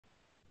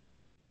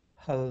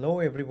Hello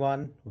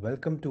everyone,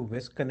 welcome to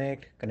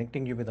VizConnect,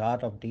 connecting you with the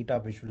art of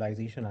data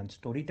visualization and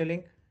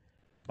storytelling.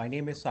 My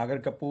name is Sagar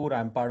Kapoor.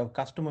 I'm part of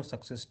customer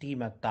success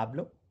team at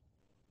Tableau.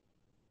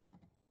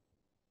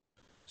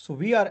 So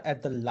we are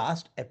at the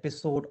last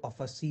episode of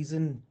a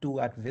season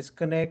 2 at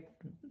VizConnect.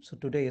 So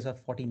today is our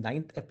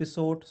 49th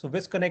episode. So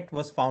VizConnect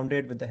was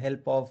founded with the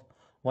help of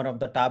one of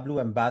the Tableau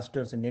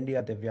ambassadors in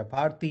India, Divya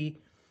Bharti,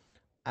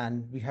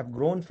 and we have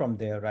grown from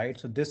there, right?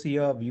 So this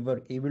year we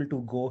were able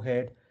to go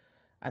ahead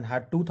and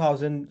had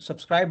 2000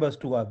 subscribers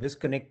to our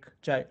VizConnect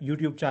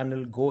YouTube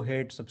channel. Go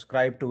ahead,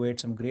 subscribe to it.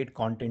 Some great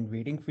content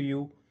waiting for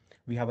you.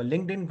 We have a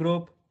LinkedIn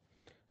group.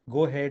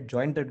 Go ahead,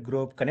 join that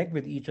group, connect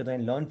with each other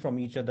and learn from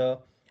each other,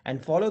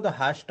 and follow the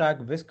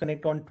hashtag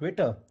VizConnect on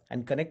Twitter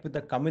and connect with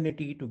the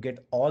community to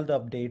get all the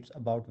updates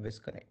about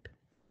VizConnect.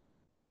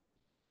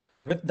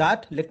 With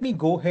that, let me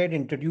go ahead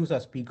and introduce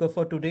our speaker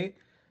for today.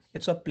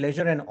 It's a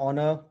pleasure and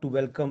honor to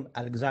welcome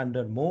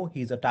Alexander Mou.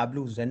 He's a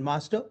Tableau Zen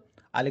Master.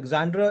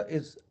 Alexander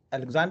is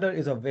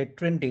a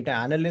veteran data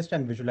analyst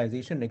and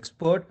visualization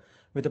expert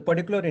with a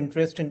particular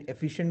interest in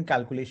efficient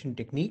calculation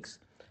techniques.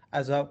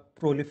 As a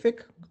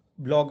prolific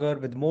blogger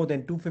with more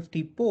than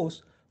 250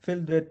 posts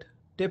filled with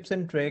tips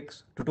and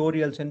tricks,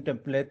 tutorials and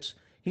templates,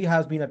 he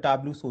has been a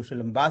Tableau social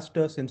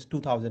ambassador since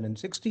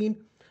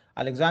 2016.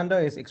 Alexander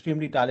is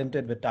extremely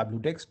talented with Tableau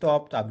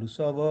Desktop, Tableau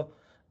Server,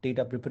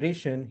 data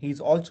preparation.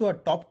 He's also a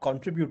top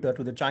contributor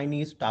to the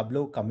Chinese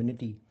Tableau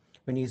community.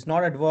 When he's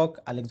not at work,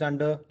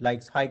 Alexander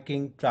likes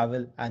hiking,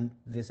 travel, and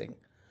visiting.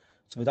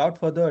 So without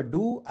further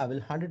ado, I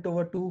will hand it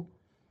over to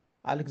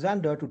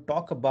Alexander to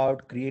talk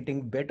about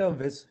creating better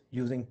Viz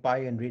using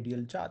Pie and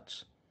Radial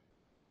charts.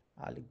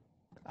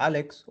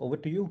 Alex, over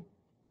to you.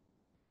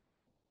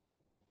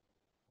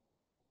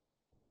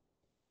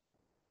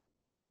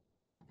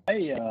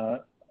 Hey,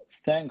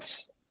 thanks,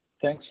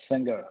 thanks,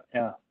 Sanger.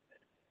 Yeah,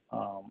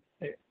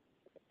 it,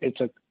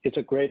 it's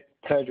a great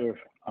pleasure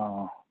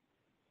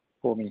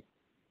for me.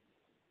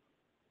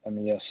 Let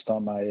me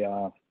start my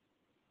let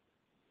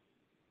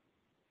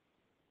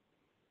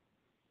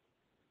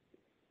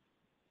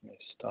me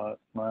start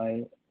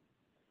my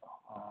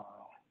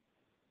uh,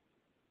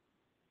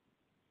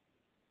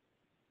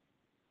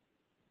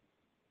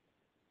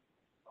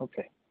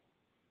 okay.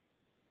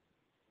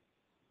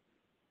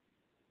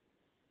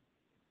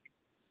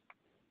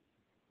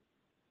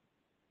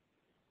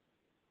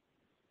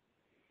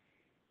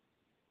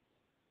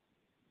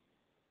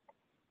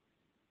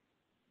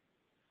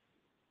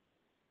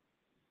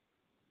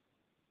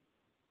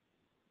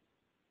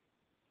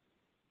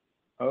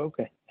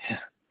 Okay.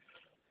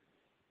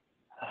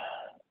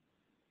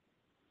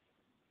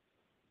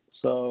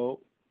 So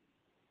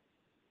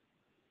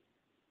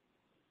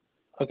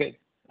okay,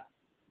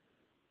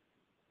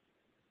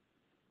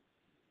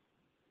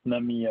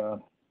 let me uh,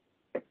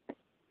 let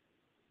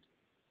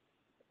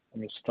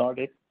me start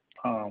it.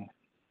 Um,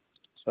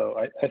 so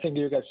I think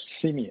you guys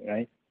see me,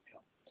 right?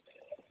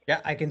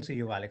 Yeah, I can see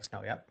you, Alex,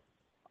 now. Yeah.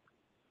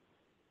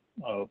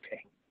 Okay,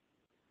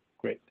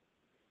 great.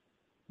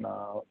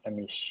 Now let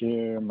me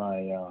share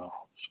my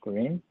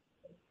screen.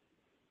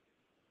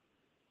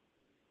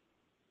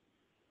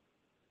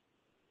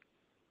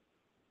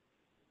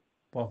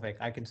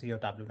 Perfect. I can see your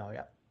Tableau now.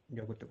 Yeah.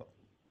 You're good to go.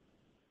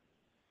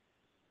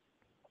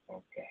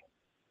 Okay.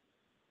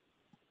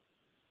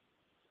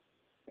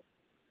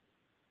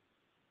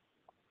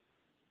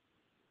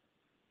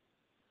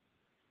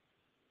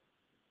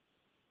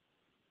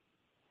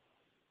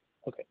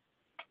 Okay.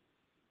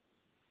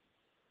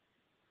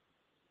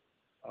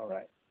 All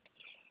right.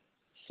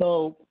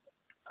 So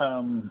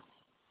um,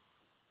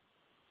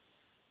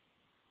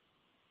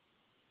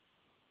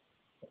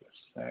 wait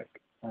a sec.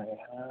 I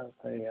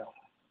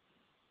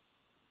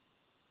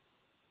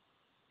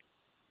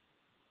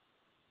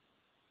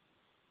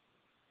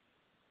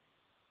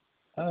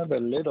have a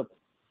little,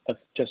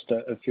 just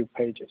a few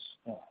pages.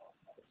 Oh,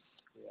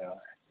 yeah,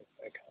 if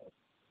I can.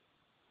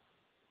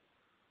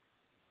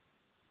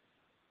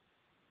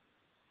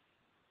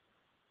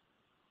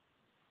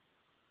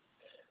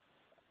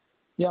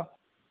 Yeah.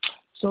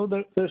 So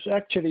there's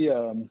actually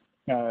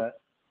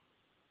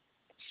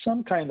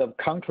some kind of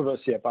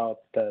controversy about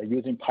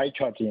using pie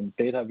chart in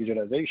data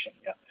visualization.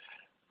 Yeah.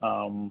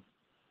 Um,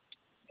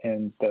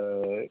 and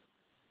it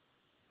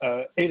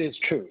is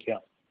true. Yeah.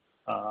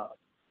 Uh,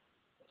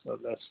 so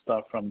let's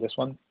start from this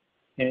one.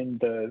 And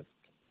the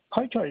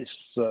pie chart is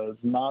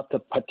not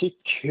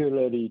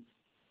particularly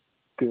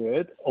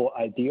good or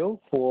ideal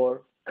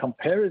for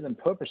comparison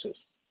purposes,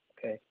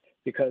 okay?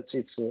 Because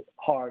it's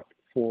hard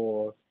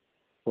for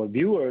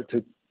viewer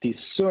to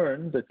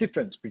discern the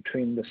difference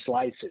between the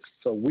slices.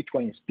 So which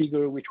one is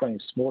bigger, which one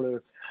is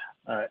smaller,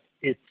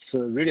 it's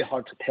really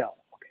hard to tell,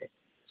 okay?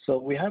 So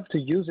we have to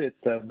use it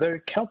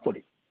very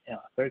carefully, yeah,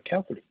 very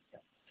carefully.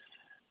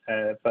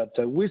 But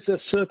with a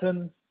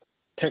certain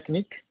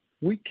technique,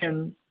 we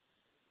can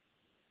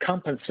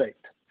compensate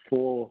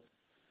for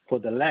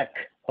the lack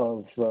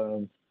of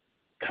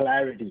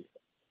clarity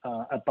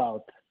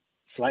about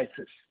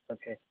slices,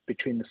 okay,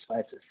 between the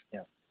slices,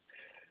 yeah.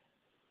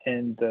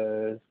 And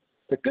the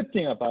good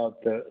thing about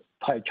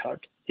pie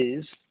chart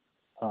is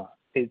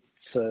it's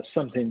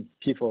something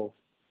people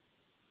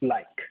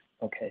like.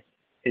 Okay,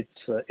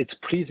 it's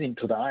pleasing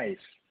to the eyes.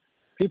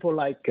 People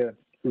like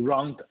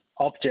round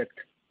object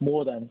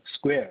more than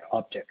square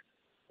object.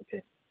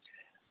 Okay,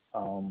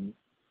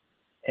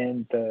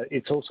 and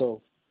it's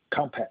also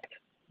compact.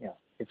 Yeah,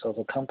 it's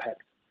also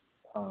compact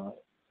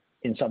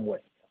in some way.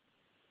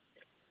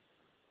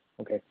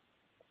 Okay,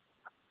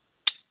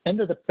 and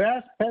the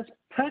best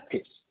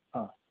practice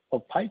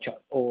of pie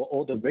chart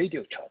or the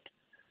radial chart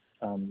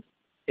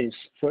is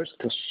first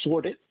to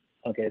sort it.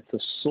 Okay, to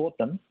sort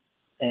them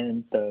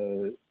and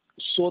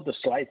sort the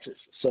slices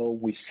so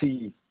we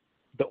see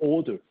the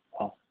order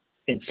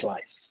in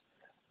slice.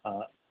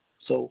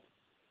 So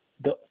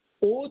the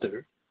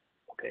order,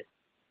 okay,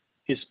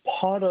 is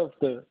part of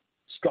the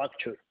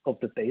structure of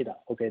the data.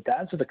 Okay,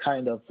 that's the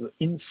kind of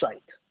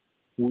insight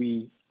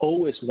we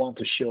always want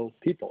to show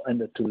people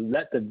and to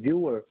let the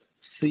viewer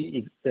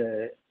see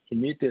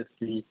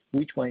immediately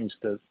which one is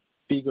the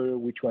bigger,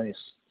 which one is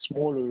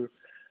smaller.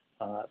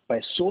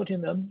 By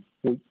sorting them,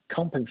 we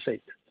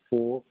compensate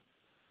for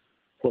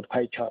the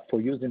pie chart,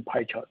 for using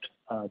pie chart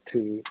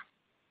to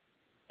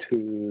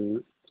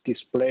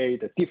display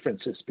the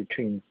differences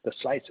between the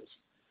slices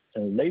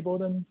and label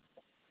them,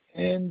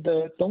 and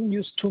don't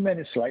use too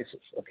many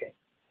slices, okay?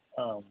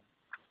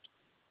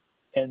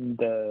 And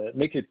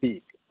make it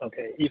big,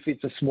 okay? If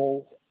it's a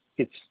small,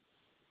 it's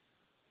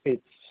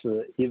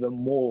even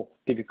more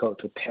difficult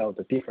to tell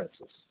the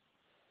differences.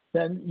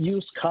 Then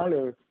use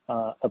color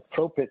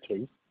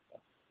appropriately.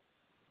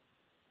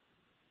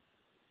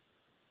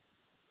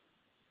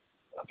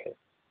 Okay,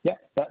 yeah,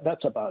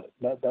 that's about it.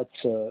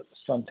 That's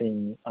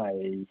something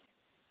I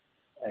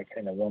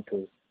kind of want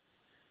to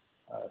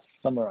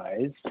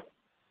summarize.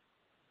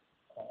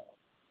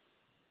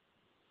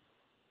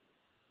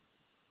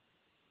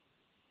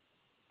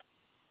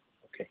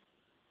 Okay,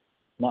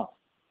 now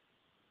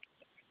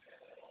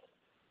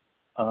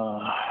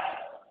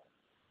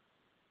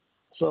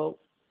so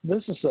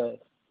this is a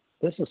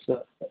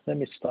let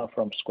me start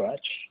from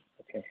scratch.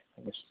 Okay,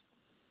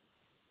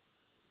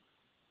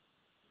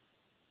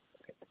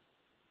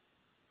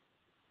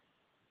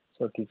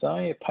 so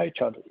design a pie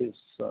chart is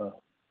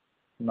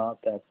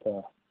not that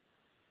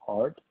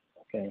hard.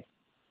 Okay,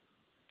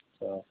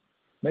 so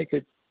make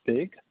it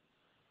big.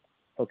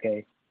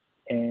 Okay,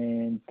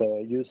 and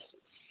use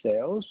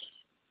cells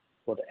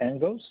for the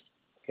angles.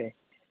 Okay,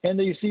 and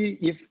you see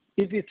if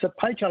it's a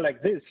pie chart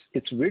like this,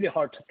 it's really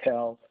hard to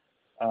tell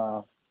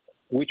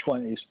which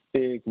one is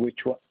big,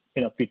 which one,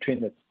 between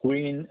the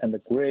green and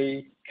the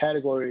gray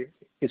category,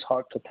 it's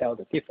hard to tell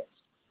the difference.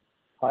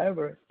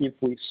 However, if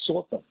we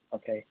sort them,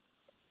 okay,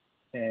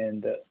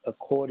 and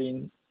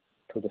according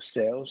to the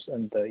cells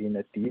and in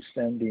a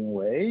descending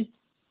way,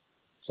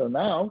 so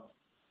now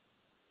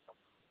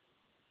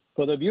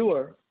for the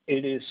viewer,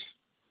 it is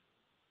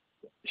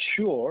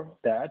sure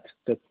that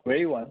the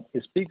gray one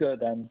is bigger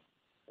than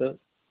the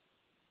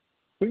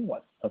green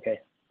one, okay,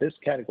 this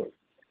category,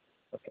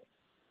 okay.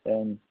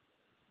 Then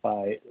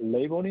by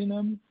labeling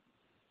them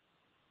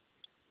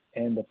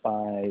and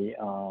by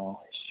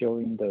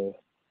showing the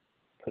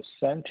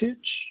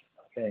percentage,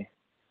 okay.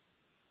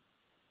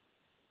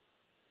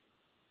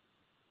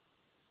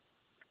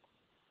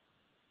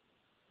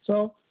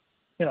 So,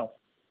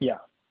 yeah,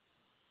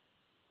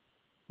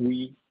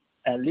 we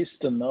at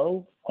least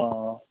know,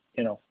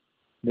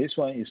 this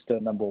one is the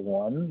number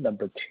 1,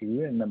 number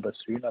 2, and number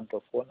 3, number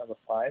 4, number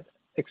 5,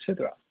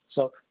 etc.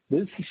 So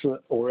this is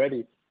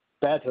already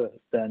better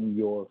than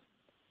your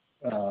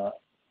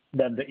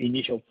than the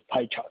initial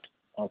pie chart.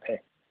 Okay,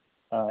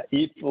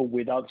 if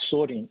without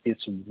sorting,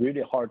 it's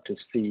really hard to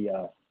see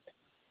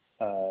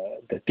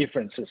the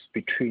differences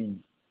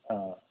between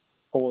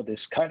all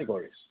these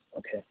categories.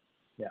 Okay,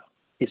 yeah,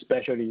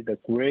 especially the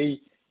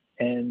gray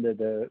and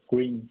the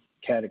green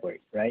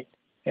category, right?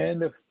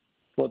 And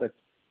for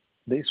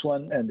this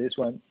one and this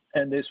one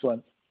and this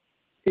one,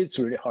 it's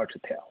really hard to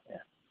tell, yeah,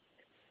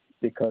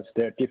 because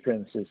their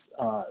differences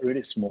are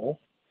really small.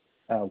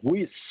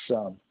 With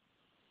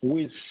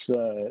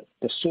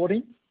the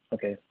sorting,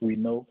 okay, we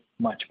know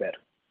much better.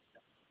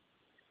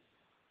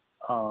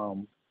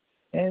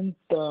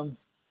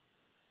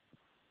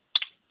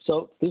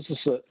 So this is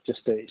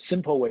just a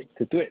simple way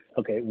to do it.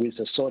 Okay, with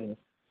the sorting,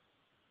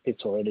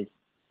 it's already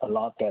a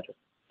lot better.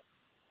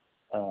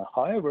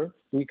 However,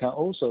 we can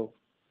also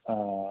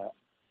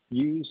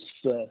use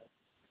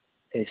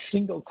a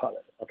single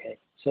color. Okay,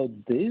 so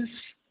this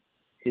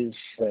is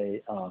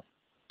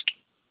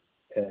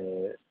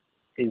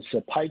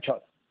a pie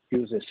chart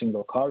use a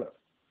single color.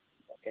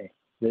 Okay,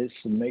 this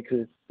makes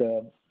it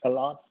a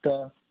lot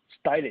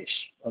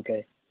stylish.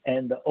 Okay,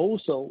 and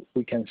also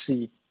we can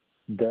see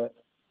the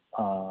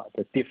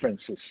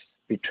differences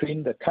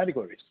between the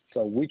categories.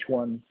 So which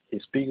one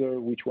is bigger,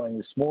 which one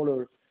is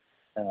smaller.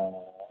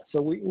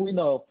 So we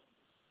know,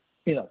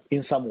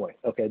 in some way.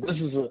 Okay, this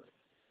is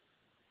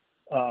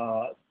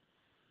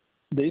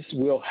this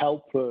will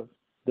help the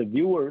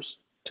viewers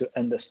to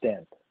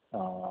understand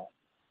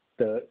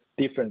the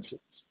differences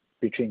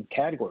between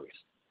categories.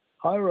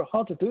 However,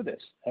 how to do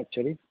this?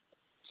 Actually,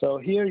 So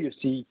here you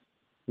see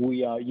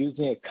we are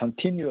using a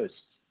continuous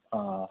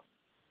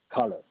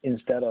color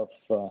instead of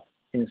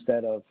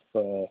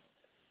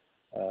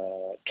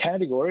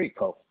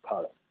categorical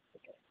color.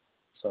 Okay.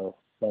 So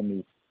let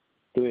me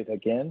do it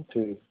again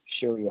to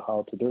show you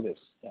how to do this.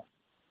 Yeah.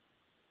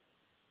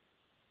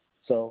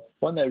 So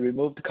when I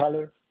remove the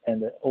color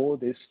and all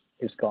this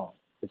is gone,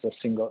 it's the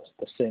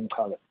same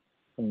color.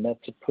 And let's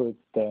put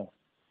the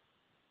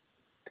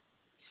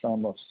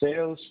sum of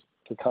sales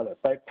to color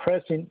by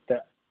pressing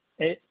the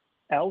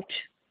Alt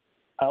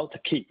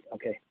key.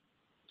 Okay,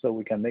 so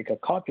we can make a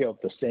copy of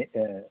the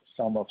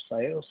sum of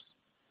sales.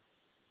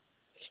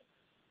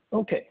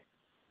 Okay,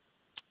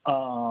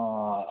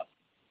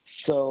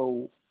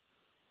 so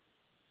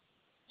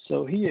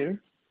here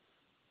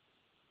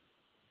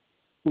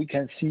we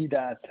can see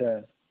that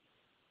the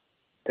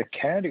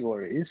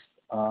categories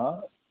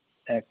are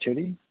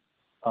actually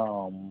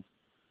oh,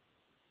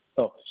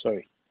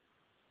 sorry.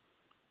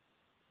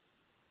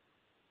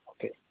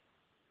 Okay.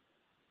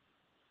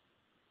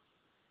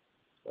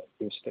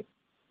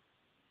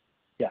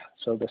 Yeah,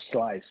 so the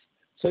slides.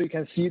 So you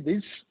can see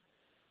this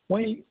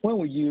when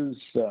we use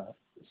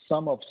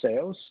sum of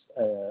sales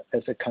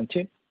as a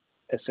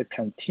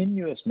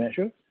continuous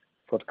measure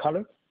for the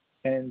color,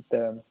 and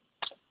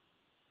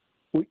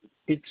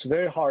it's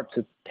very hard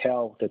to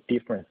tell the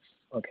difference.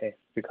 Okay,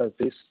 because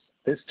this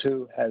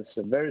two has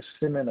a very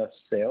similar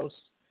sales,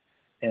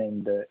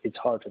 and it's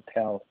hard to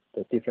tell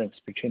the difference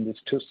between these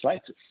two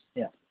slices.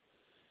 Yeah.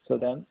 So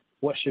then,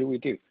 what should we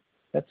do?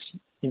 Let's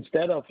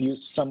instead of use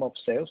sum of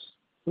sales,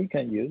 we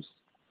can use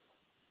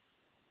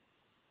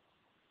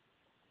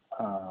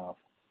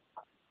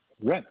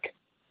rank.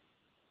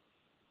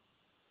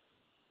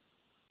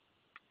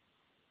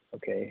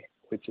 Okay,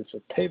 which is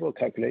a table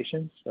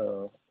calculation.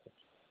 So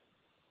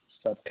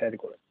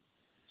subcategory.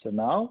 So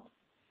now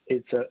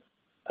it's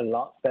a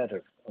lot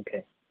better.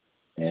 Okay,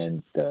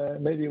 and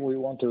maybe we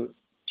want to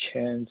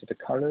change the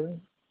color.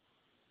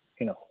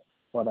 You know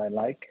what I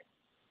like.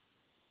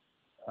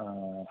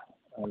 I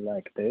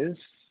like this.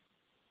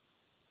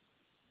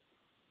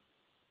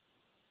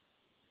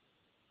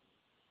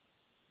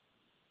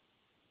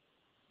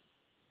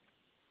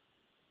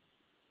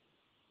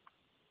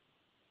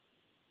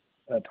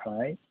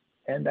 Apply,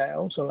 and I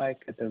also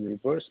like the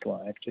reversed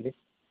one actually.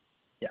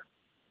 Yeah.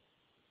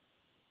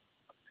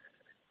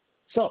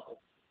 So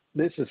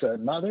this is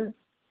another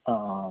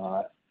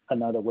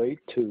way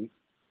to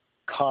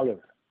color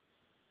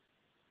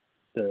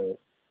the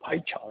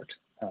pie chart,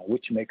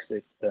 which makes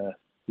it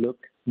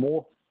look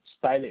more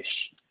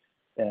stylish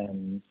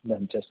than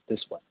just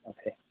this one.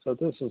 Okay, so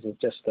this is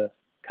just a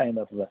kind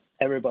of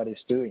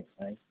everybody's doing,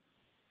 right?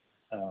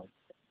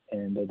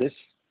 And this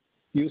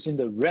using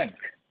the rank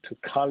to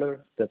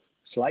color the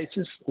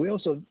slices, we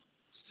also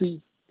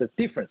see the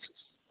differences.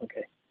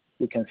 Okay,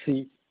 we can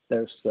see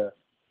there's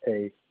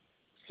a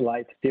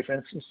slight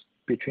differences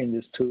between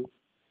these two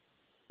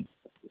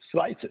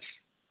slices.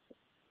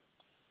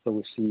 So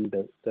we see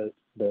the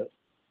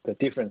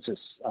differences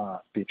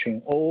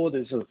between all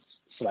these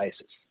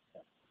slices.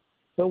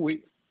 So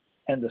we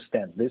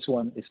understand this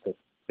one is the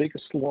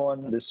biggest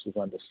one, this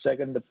one the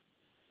second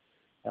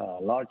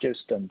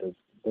largest, and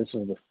this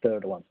is the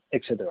third one,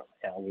 etc.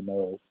 Yeah, we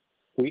know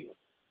we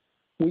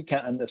can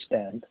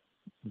understand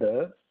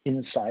the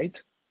inside,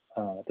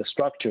 the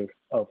structure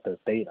of the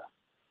data.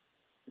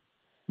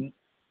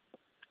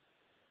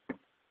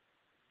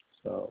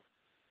 So,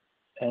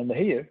 and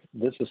here,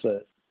 this is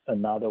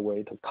another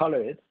way to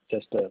color it,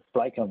 just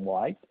black and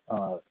white.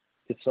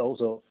 It's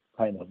also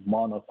kind of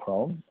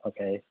monochrome,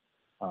 okay,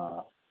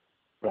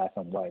 black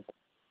and white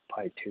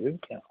pie 2,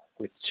 yeah,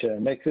 which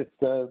makes it,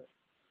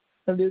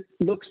 it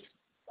looks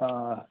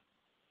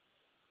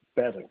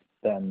better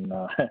than,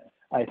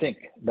 I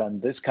think, than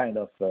this kind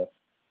of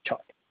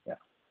chart, yeah,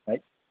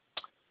 right?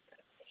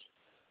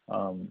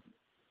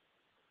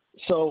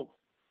 So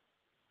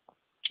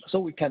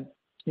we can,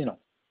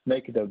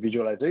 make the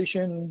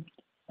visualization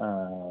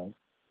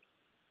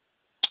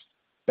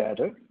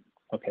better.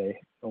 Okay,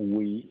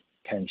 we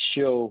can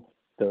show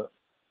the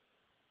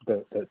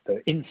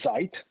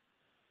insight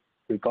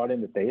regarding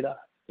the data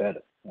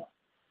better. Yeah.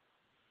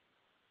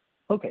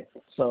 Okay,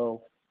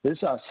 so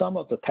these are some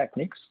of the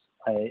techniques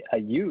I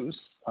use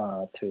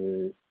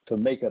to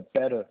make a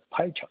better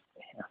pie chart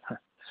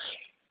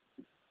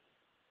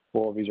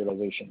for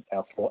visualization,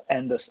 for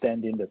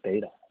understanding the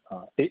data.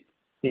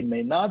 It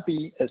may not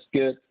be as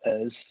good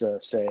as,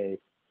 say,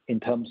 in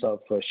terms of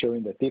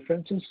showing the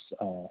differences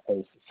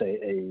as, say,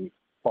 a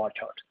bar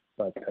chart,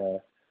 but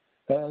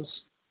as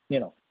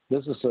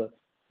this is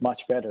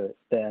much better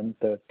than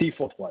the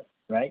default one,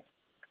 right?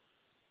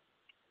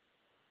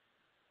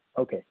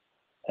 Okay.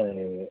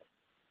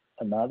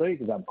 Another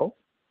example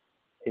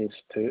is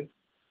to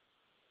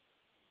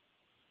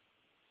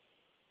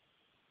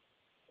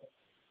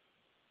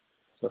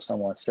so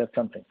someone said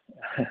something.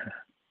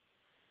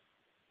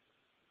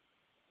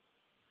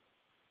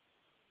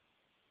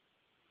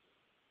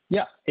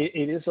 Yeah,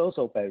 it is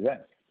also by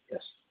rank.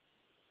 Yes.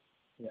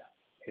 Yeah,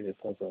 it is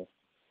also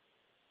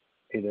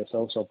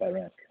by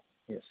rank.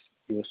 Yes,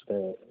 use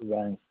the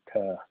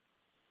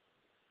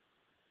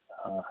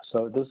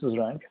So this is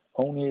rank,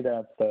 only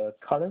that the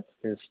color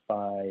is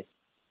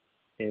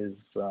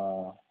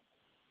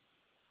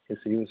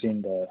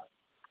using the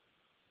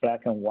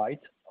black and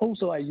white.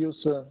 Also, I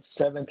use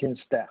 17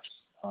 steps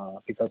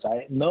because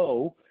I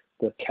know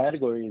the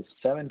category is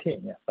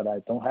 17, yeah, but I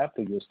don't have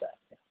to use that,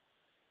 yeah.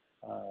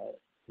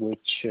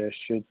 Which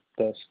should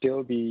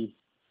still be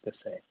the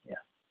same,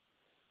 yeah.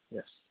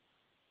 Yes.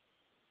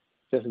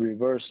 Just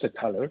reverse the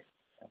color.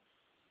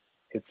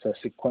 It's a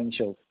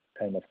sequential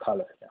kind of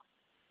color,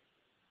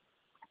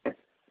 yeah.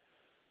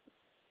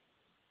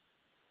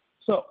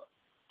 So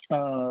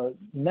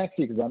next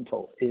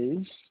example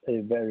is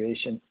a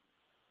variation,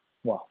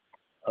 well,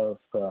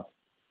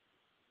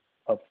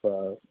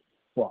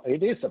 well,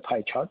 it is a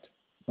pie chart.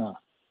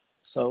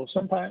 So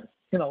sometimes,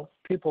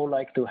 people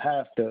like to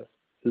have the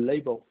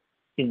label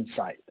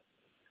inside.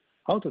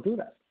 How to do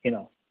that?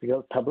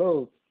 Because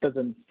Tableau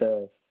doesn't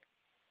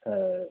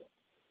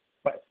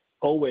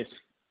always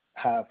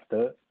have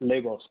the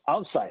labels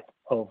outside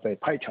of a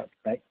pie chart,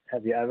 right?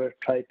 Have you ever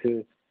tried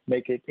to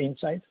make it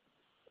inside?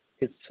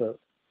 It's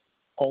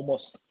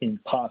almost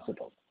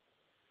impossible.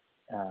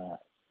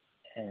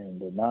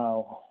 And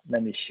now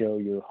let me show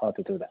you how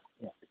to do that.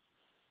 Yeah.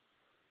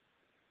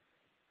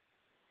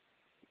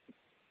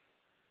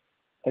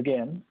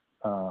 Again,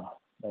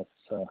 let's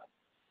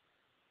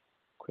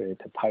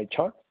create a pie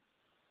chart.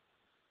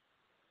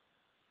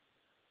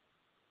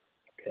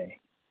 Okay,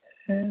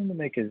 and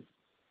make it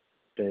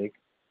big.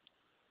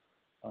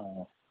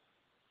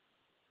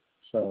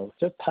 So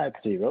just type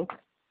 0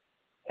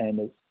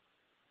 and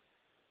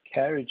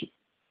carriage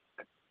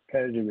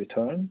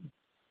return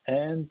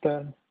and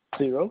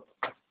 0.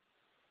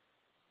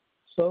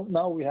 So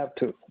now we have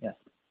 2. Yeah.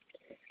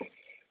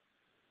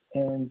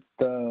 And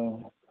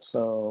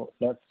so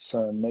let's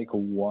make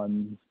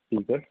one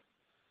bigger.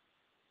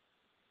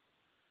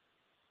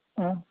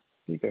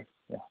 Bigger,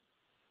 yeah.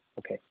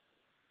 Okay.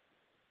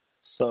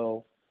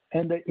 So,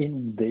 and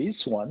in this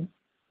one,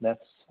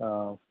 let's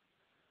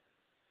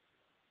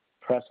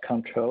press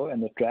Control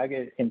and drag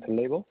it into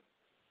label.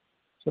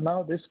 So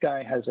now this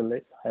guy has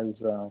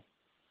oh,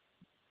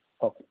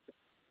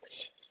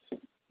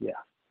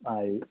 yeah,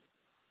 I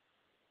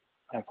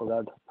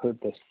forgot to put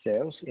the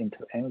cells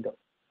into angle.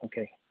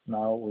 Okay,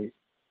 now we,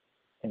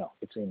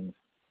 it's in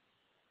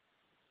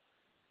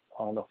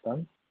all of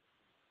them.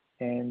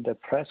 And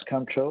press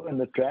Control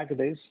and drag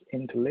this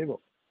into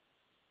label.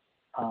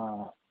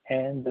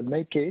 And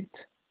make it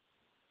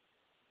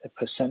a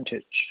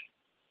percentage.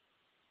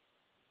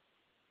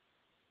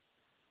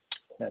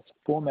 Let's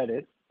format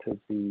it to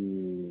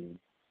be,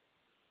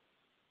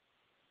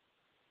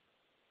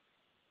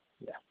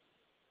 yeah.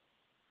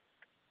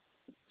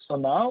 So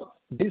now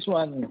this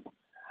one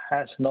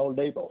has no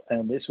label,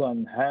 and this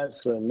one has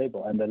a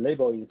label, and the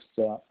label is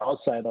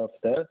outside of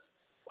the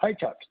pie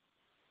chart.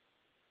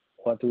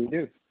 What do we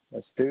do?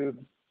 Let's do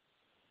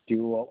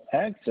dual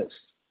axis.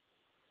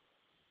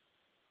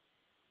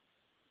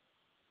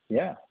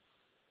 Yeah.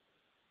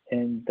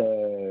 And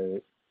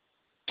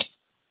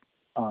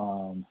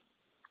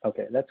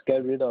okay, let's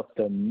get rid of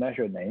the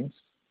measure names.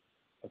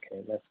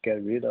 Okay, let's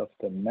get rid of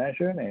the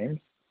measure names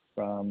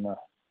from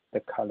the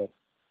color.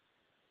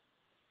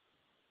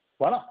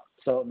 Voila!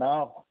 So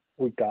now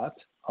we got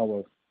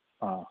our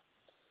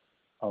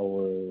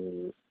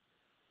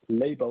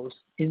labels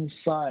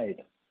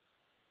inside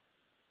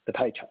the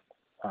pie chart,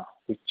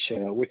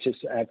 which is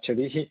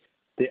actually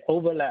the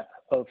overlap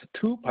of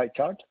 2 pie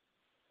charts.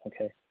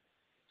 Okay,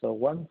 so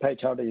one pie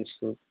chart is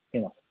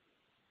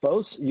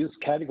both use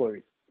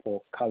category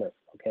for color.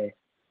 Okay,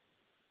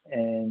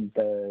 and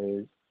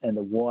the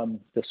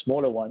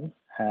smaller one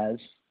has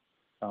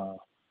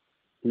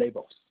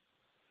labels.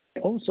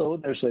 Also,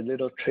 there's a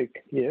little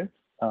trick here.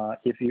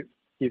 If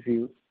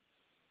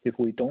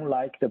we don't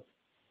like the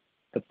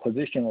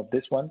position of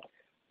this one,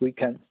 we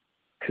can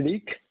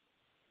click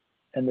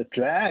and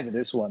drag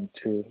this one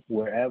to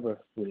wherever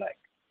we like.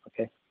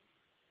 Okay.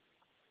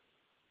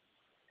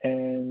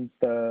 And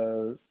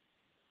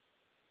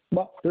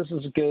well, this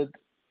is good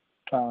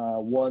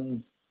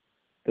when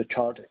the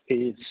chart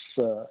is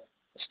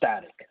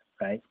static,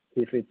 right?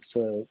 If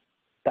it's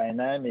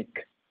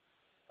dynamic,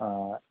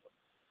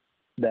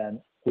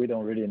 then we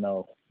don't really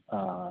know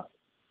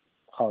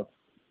how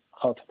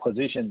to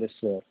position this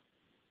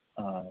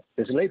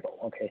this label,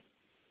 okay?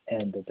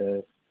 And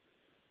the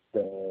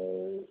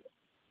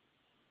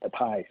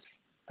pies,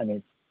 I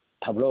mean,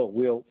 Tableau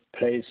will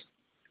place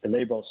the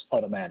labels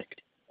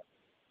automatically.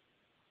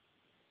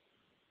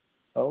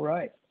 All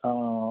right,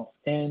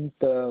 and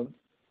so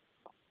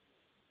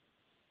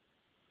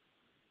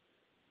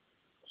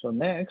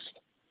next,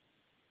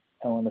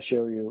 I want to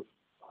show you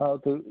how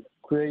to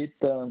create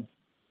a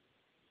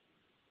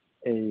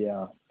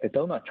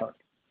donut chart.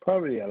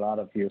 Probably a lot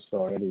of you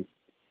already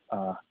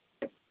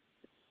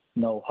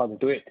know how to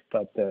do it,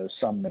 but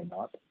some may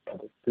not.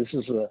 But this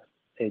is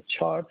a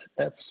chart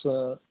that's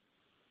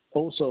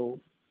also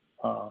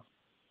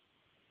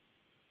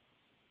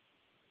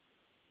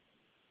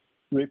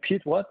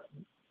repeat what?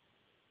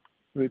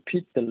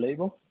 Repeat the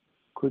label.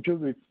 Could you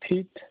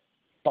repeat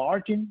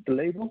starting the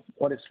label?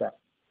 What is that?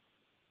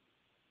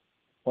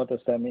 What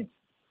does that mean?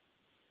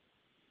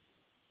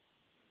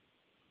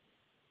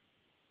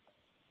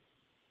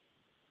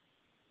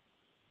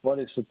 What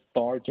is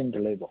starting the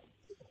label?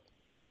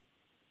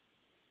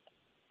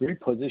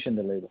 Reposition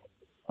the label.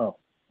 Oh.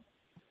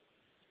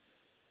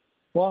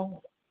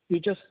 Well, you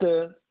just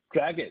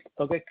drag it.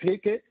 Okay,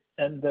 click it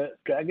and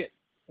drag it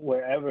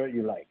wherever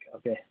you like.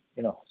 Okay,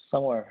 you know,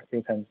 somewhere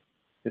you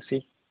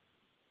see.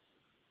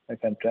 I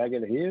can drag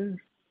it here,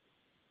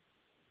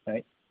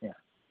 right? Yeah,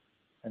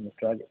 and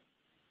drag it.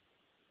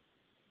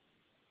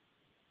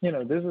 You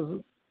know, this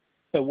is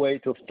a way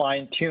to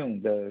fine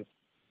tune the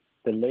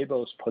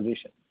label's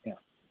position. Yeah.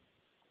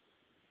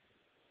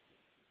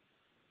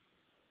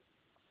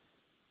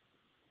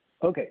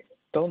 Okay,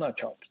 donut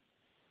chart.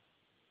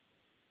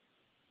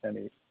 Let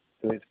me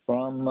do it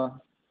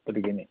from the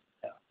beginning.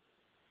 Yeah.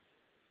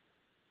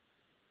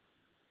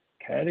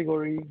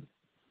 Category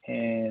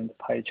and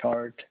pie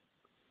chart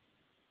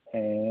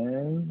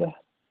and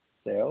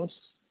sales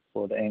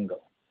for the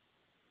angle.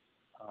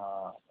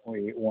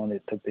 We want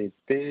it to be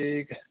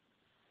big,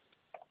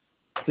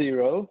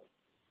 0,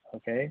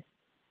 okay,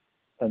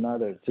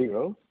 another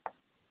 0.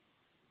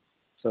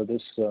 So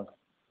this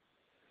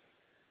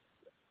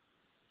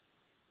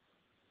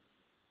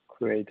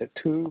create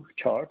 2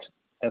 charts.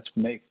 Let's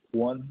make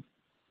one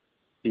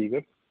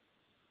bigger,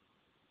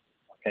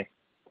 okay,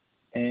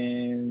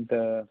 and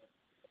the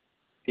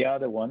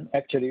other one,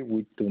 actually,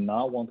 we do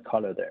not want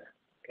color there,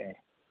 okay,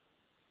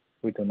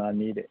 we do not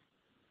need it.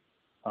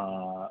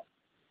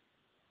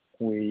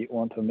 We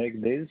want to make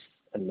this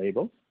a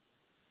label,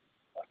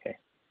 okay.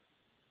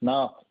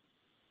 Now,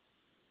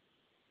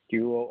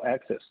 dual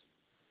axis,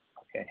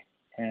 okay,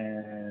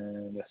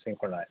 and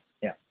synchronize,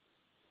 yeah.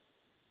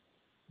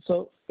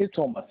 So it's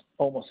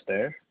almost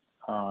there,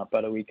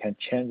 but we can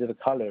change the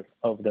color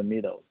of the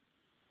middle,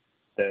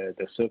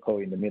 the circle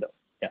in the middle,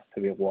 yeah,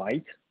 to be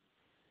white,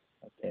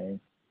 okay.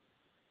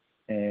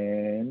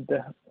 And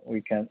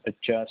we can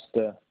adjust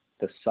the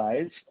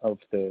size of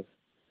the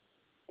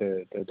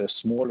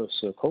smaller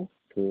circle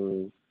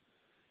to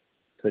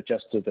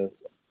adjust to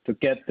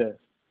get the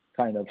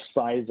kind of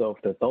size of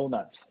the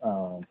donuts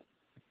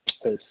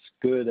as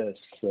good as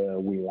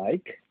we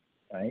like,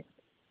 right?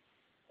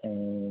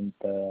 And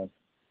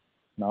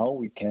now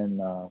we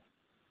can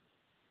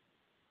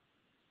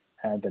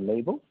add the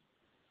label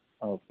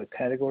of the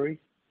category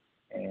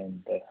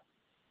and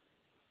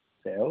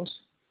sales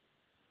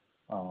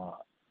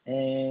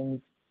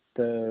and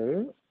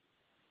the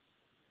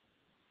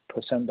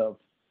percent of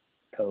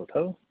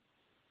total.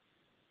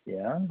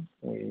 Yeah,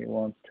 we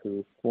want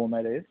to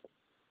format it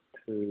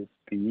to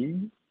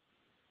be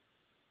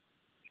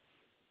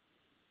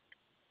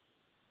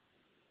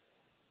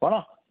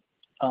voila.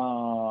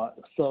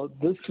 So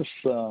this is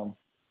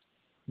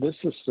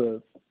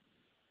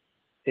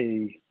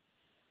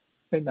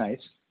a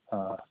nice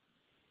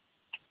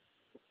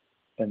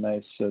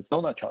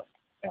donut chart.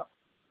 Yeah.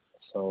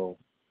 So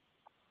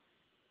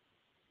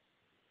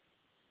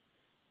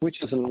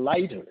which is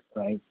lighter,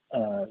 right?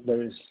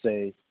 There is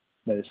a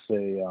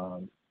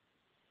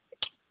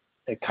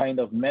kind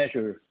of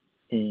measure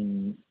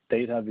in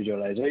data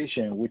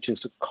visualization which is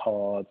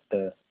called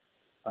the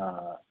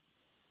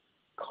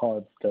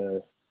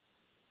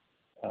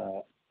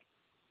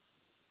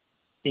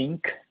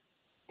ink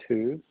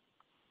to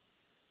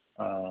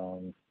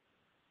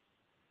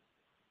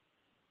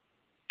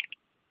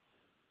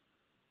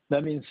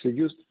that means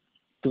do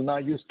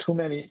not use too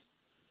many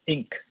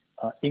ink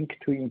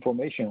to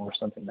information or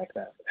something like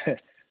that.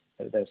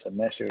 There's a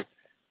measure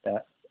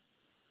that.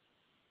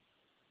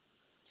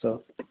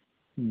 So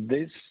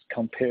this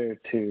compared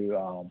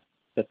to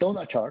the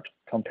donut chart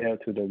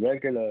compared to the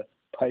regular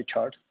pie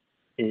chart,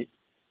 it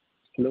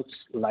looks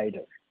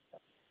lighter.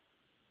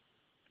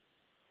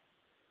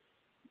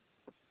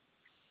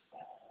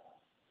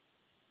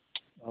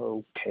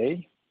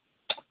 Okay.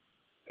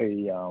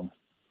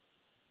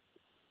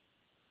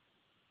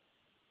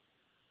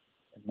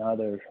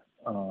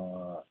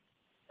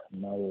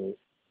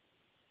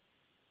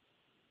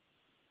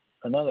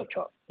 Another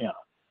chart, yeah,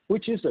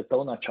 which is a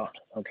donut chart,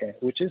 okay,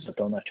 which is a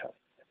donut chart.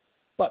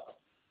 But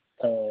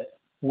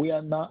we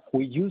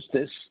use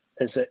this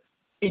as an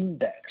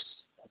index,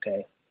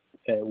 okay.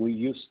 We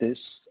use this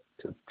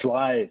to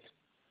drive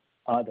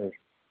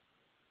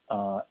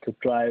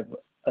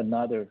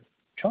another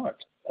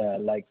chart,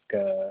 like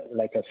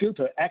a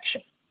filter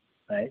action,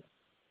 right?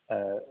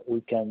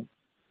 We can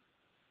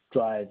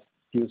drive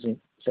using,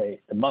 say,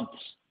 the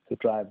months to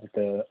drive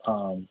the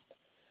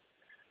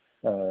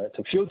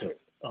to filter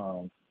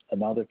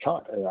another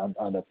chart,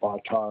 another bar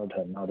chart,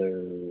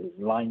 another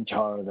line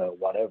chart, or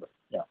whatever.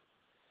 Yeah.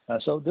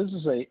 So this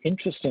is an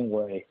interesting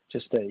way,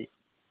 just a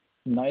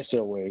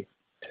nicer way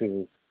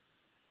to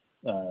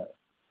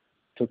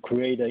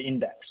create an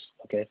index.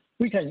 Okay.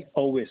 We can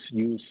always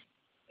use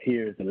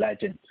here the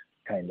legend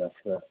kind of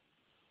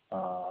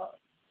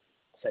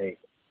say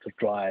to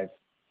drive,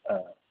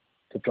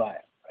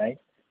 right?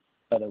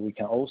 But we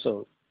can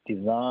also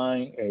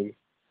design a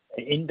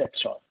index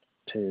chart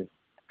to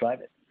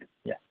drive it.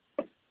 Yeah.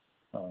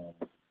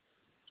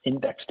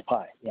 indexed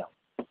pie. Yeah.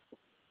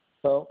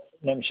 So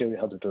let me show you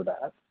how to do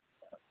that.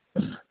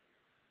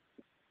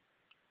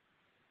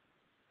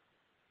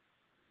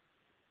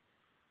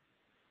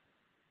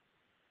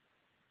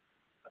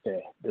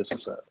 Okay, this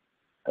is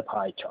a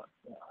pie chart.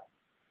 Yeah.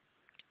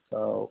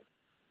 So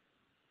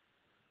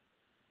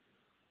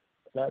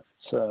let's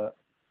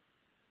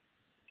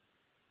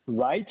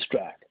right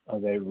drag.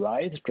 Okay,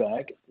 right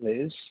drag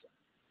this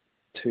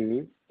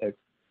to the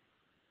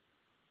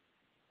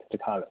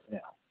column. Yeah.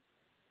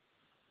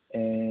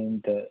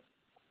 And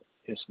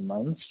is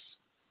months.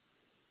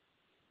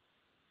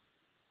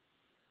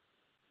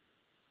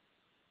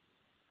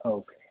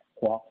 Okay.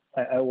 Well,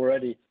 I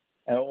already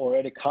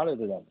colored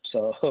them,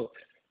 so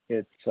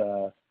it's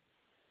I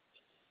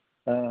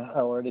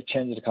already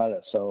changed the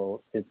color,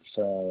 so it's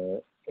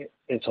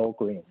all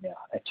green. Yeah,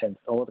 I changed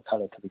all the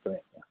color to be green.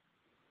 Yeah.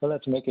 So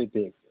let's make it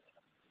big.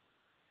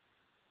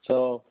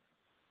 So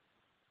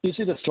you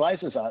see the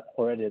slices are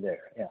already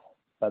there. Yeah,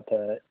 but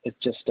it's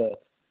just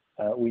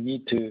we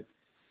need to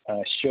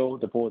show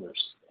the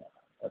borders.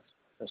 Yeah.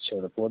 Let's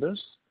show the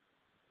borders.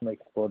 Make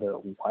the border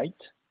white,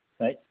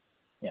 right?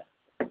 Yeah,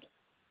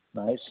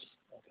 nice.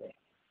 Okay.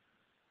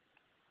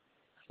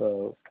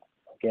 So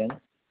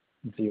again,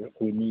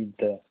 we need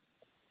the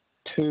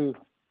 2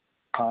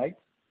 pie.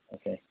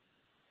 Okay,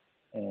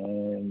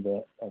 and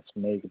let's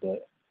make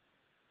the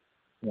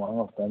one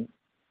of them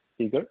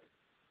bigger.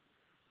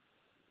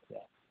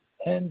 Yeah,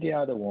 and the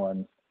other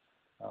one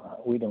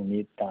we don't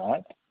need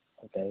that.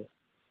 Okay,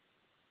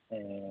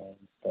 and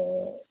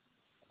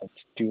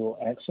let's dual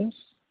axis,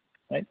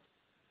 right?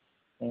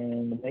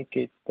 And make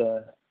it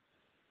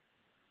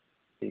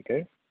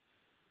bigger.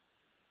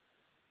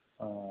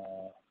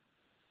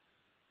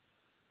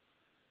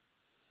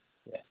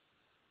 Yeah.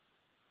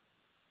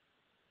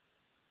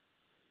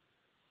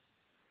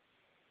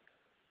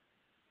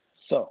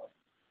 So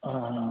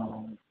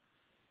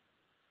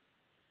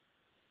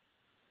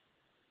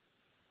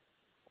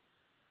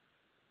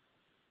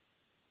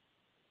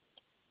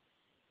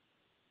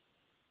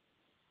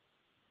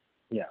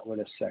yeah, wait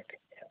a second.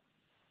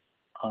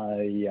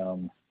 Yeah.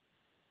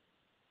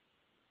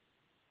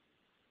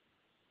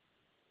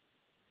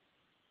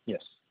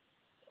 Yes,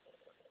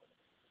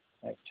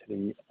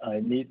 actually I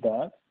need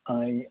that.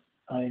 I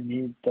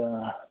need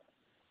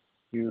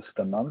use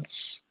the months,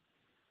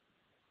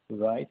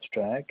 right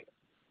drag,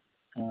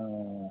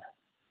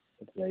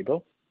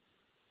 label,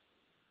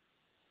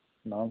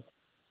 month.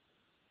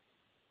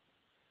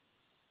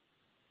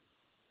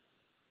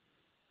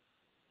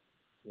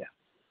 Yeah.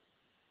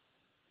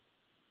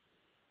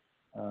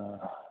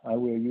 I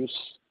will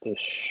use the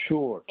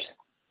short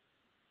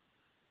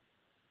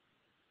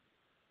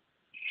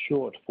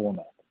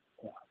format.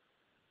 Yeah.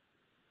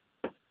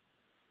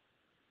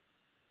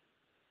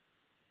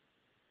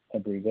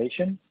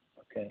 Abbreviation.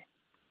 Okay.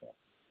 Yeah.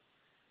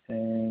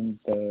 And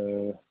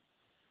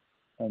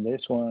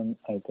this one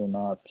I do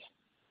not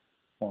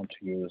want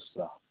to use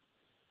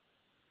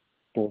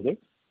border,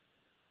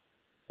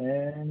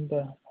 and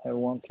I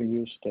want to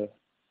use the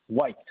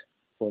white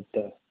for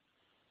the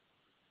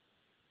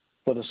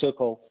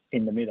circle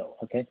in the middle.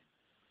 Okay.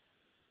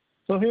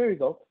 So here we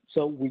go.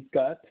 So we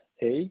got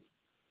a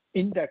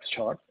index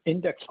chart,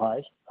 index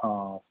pie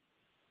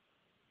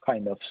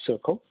kind of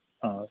circle.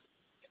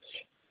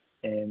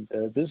 And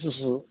this is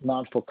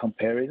not for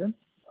comparison.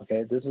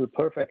 Okay, this is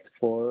perfect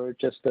for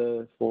just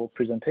for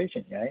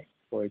presentation, right?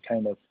 For a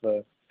kind of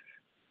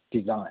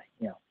design,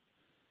 yeah.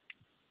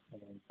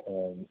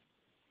 And,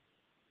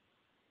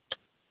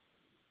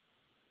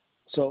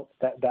 so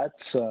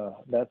that's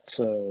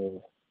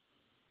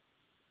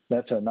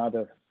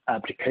another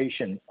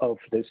application of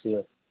this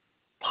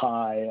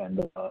pie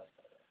and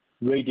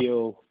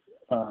radial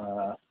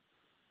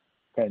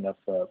kind of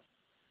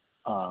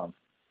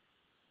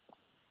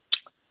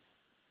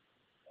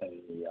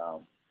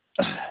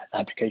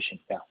application,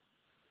 yeah.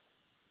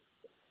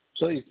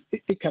 So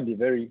it can be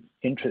very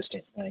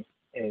interesting, right?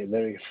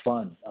 Very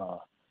fun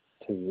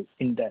to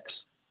index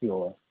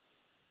your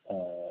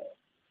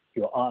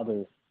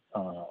other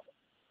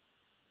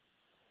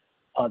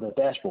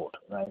dashboard,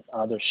 right?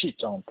 Other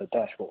sheets on the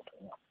dashboard.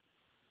 Yeah.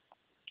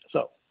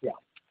 So yeah,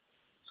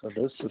 so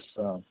this is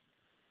an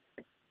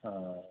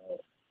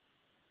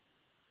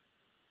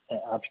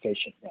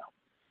application. Yeah.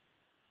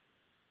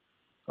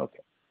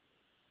 Okay.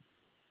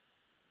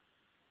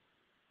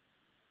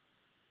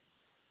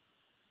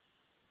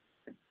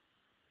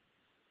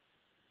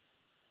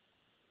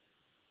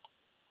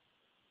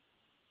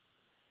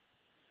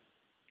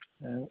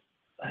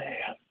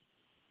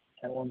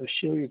 I want to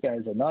show you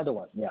guys another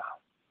one. Yeah.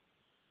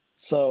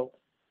 So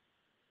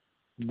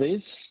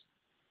this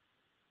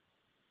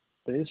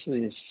is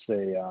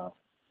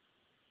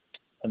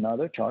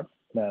another chart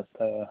that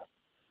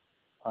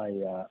I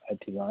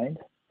designed.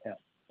 Yeah.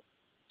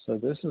 So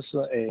this is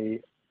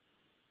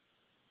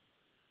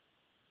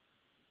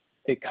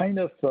a kind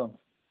of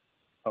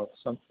oh,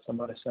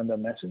 somebody send a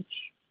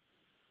message.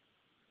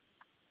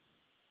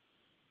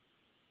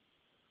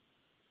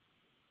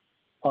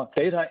 Oh,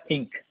 data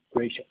ink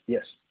ratio.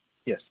 Yes.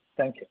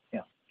 Thank you.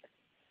 Yeah.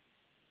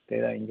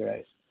 data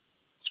ingress.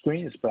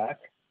 Screen is black.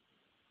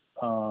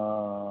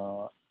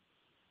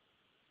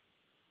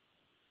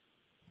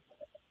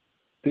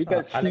 Do you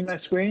guys see Alex, my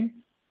screen?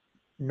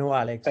 no,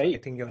 Alex, I Hey.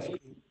 think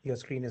your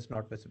screen is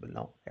not visible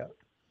now. Yeah,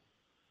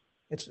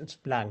 it's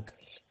blank.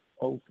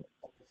 Okay.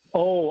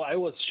 Oh, I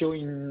was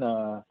showing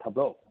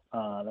Tableau.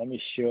 Let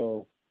me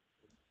show.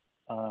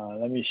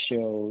 Let me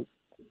show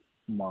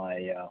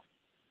my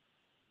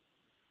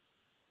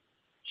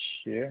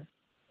share.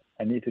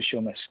 I need to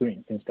show my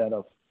screen instead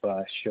of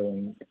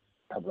showing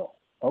Tableau.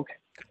 Okay.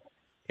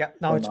 Yeah,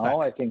 now So it's now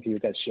back. I think you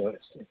guys show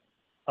it.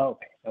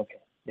 Okay. Okay.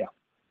 Yeah.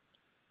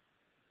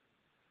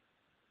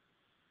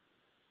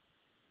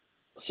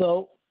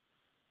 So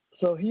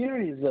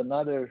here is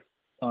another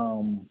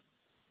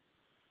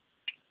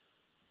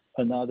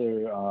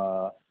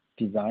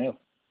design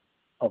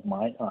of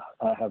mine.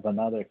 I have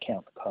another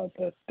account called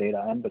the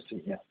Data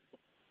Embassy. Yeah.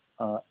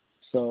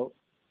 So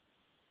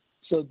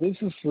this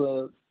is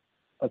a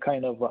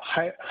kind of a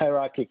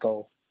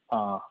hierarchical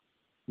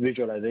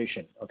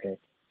visualization. Okay.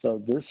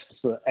 So this is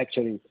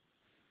actually,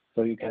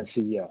 so you can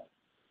see.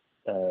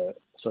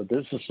 So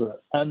this is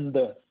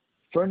under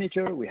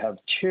furniture. We have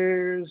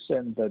chairs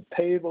and the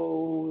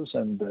tables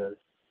and the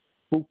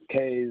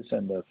bookcase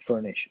and the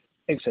furniture,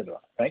 etc.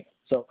 Right.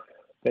 So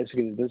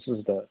basically, this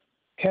is the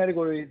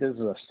category. This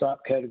is a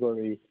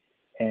subcategory,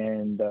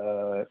 and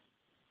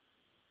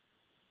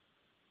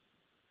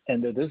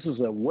this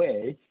is a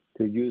way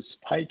to use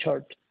pie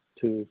chart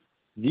to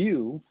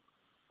view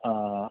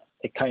a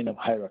kind of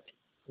hierarchy.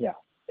 Yeah,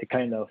 a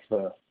kind of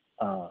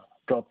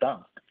drop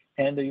down,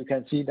 and you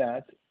can see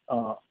that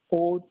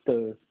all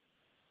the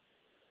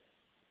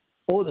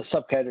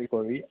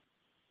subcategory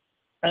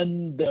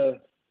under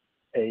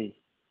a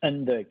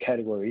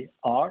category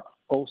are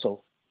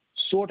also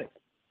sorted.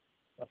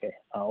 Okay,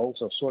 are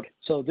also sorted.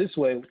 So this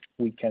way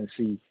we can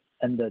see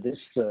under this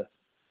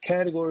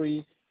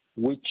category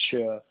which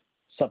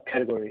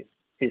subcategory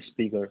is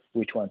bigger,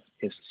 which one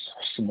is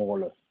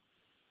smaller.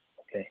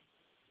 Okay.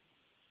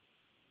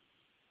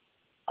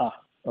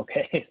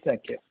 Okay.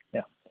 Thank you.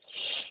 Yeah.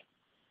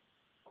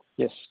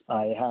 Yes,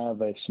 I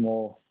have a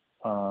small.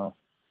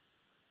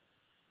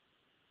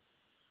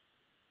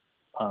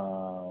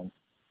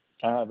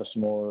 I have a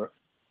small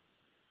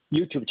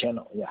YouTube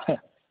channel. Yeah.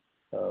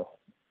 So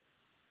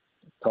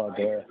called.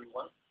 Hi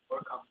everyone.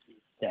 Welcome to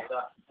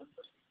Data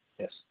Embassy.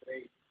 Yes.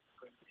 Today I'm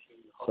going to show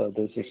you how so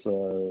this is a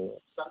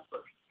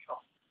sample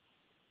chart.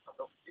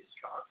 Of this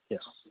chart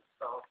yes.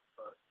 Consists of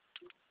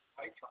two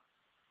pie charts.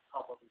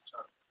 Top of each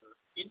chart, the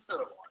inner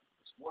one,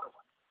 the smaller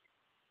one.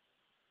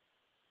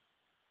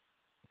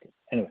 Okay.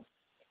 Anyway,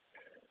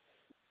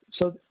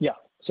 so yeah,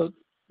 so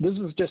this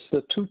is just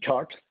the two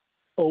charts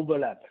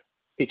overlap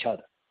each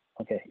other.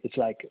 Okay, it's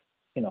like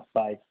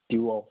by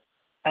dual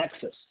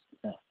axis.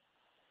 Yeah.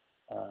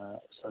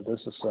 So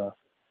this is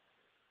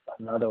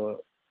another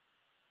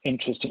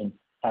interesting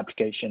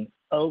application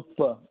of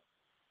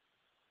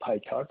pie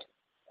chart,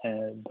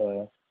 and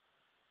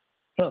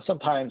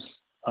sometimes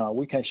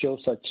we can show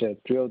such a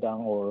drill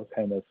down or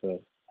kind of a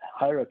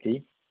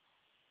hierarchy.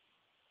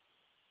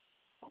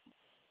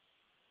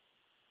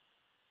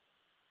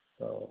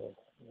 So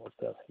what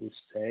does he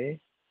say?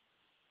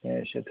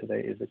 Yeah,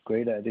 today is a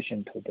great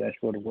addition to the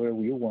dashboard where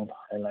we want to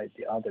highlight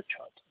the other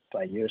chart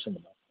by years and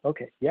months.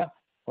 Okay, yeah,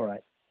 all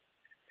right,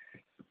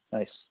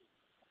 nice.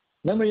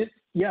 Send me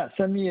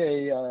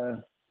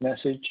a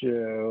message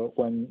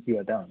when you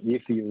are done.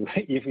 If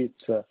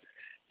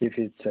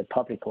it's a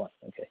public one,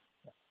 okay.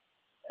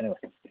 Anyway,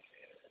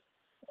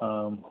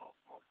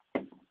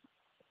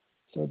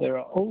 so there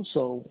are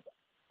also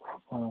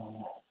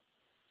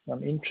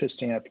some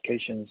interesting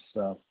applications.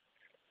 So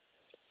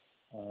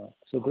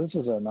this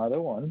is another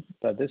one,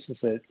 but this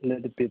is a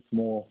little bit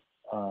more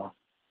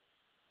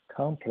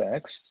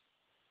complex.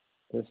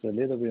 This is a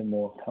little bit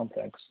more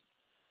complex.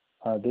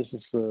 This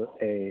is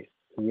a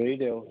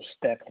radial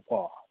stacked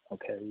bar.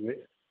 Okay,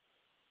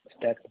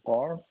 stacked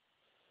bar.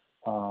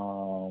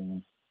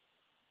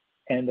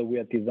 And we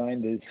have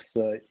designed this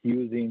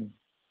using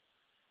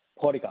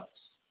polygons.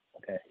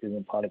 Okay,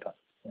 using polygons.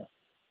 Yeah.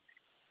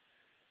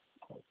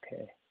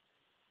 Okay.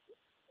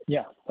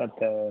 Yeah, but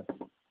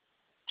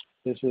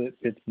this is a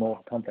bit more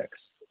complex.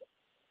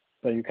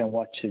 But you can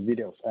watch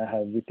videos. I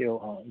have video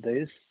on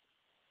this.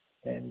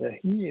 And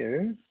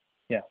here,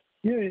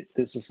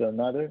 this is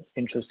another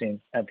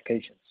interesting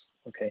applications.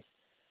 Okay,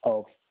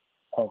 of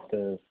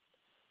the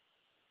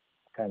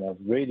kind of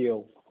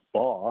radial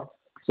bar.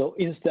 So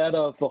instead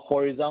of a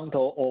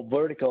horizontal or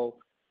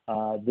vertical,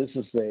 this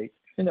is a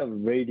kind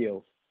of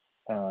radial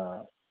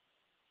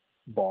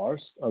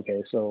bars.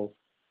 Okay, so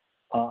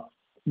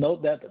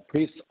note that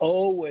please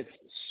always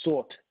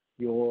sort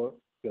your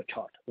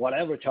chart,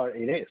 whatever chart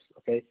it is.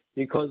 Okay,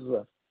 because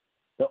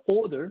the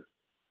order,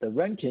 the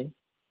ranking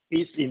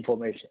is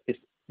information. It's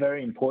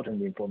very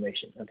important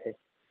information. Okay,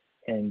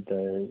 and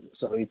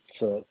so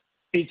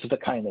it's the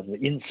kind of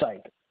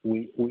insight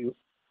we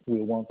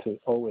want to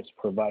always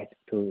provide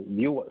to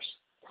viewers.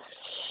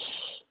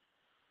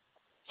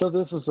 So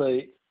this is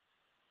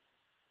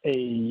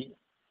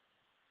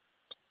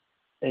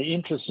an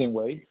interesting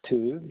way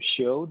to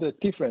show the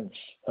difference,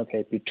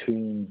 okay,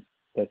 between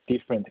the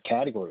different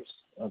categories,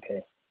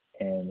 okay,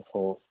 and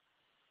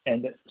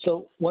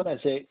so when I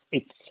say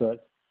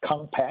it's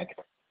compact,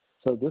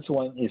 so this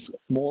one is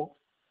more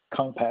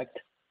compact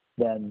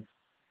than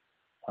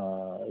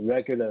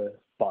regular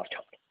bar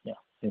chart, yeah,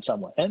 in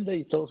some way, and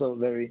it's also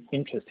very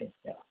interesting,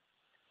 yeah.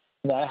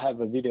 And I have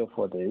a video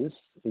for this.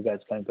 You guys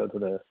can go to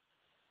the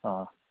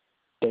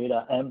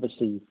Data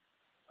Embassy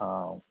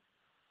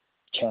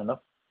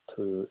channel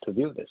to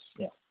view this.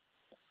 Yeah.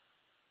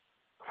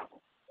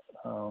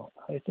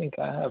 I think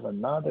I have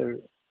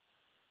another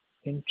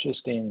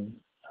interesting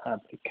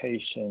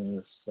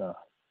applications.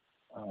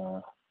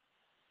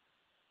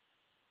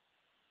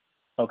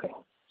 Okay,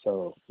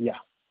 so yeah,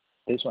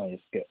 this one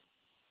is good.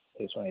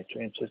 This one is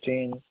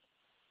interesting.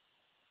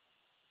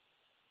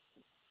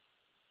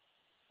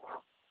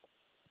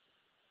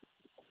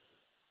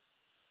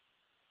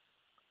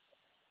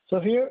 So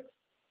here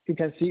you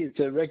can see it's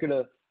a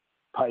regular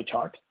pie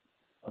chart.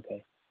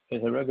 Okay,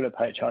 it's a regular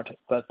pie chart,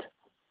 but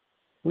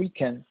we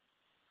can,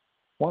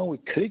 when we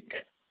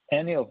click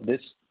any of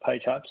these pie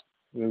charts,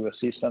 we will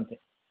see something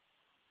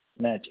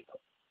magical.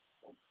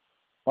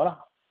 Voila.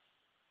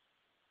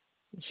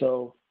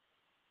 So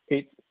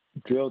it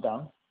drilled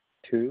down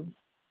to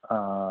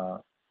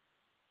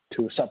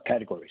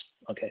subcategories,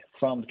 okay,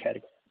 from the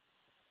category.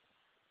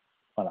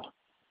 Voila.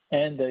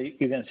 And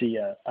you can see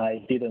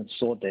I didn't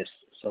sort this,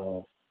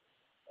 so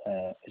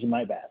it's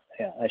my bad.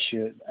 Yeah, I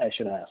should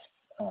have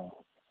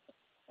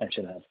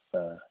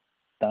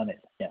done it.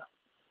 Yeah.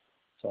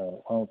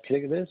 So I'll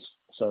click this,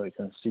 so you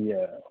can see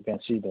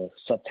the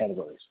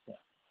subcategories. Yeah.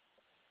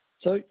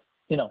 So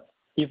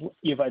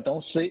if I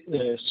don't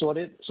sort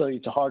it, so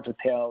it's hard to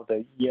tell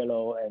the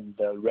yellow and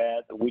the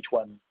red which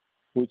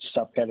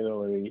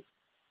subcategory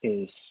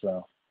is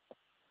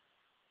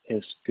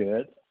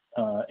good.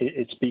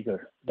 It's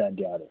bigger than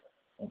the other.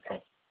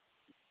 Okay.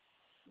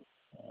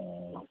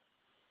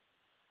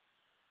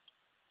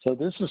 So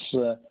this is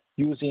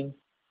using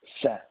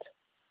set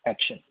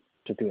action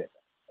to do it.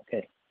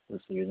 Okay, this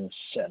is using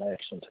set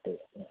action to do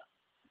it. Yeah.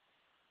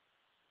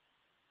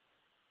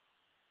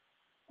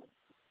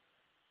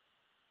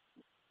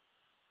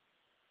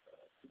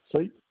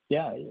 So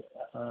yeah,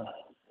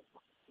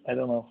 I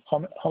don't know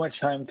how much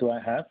time do I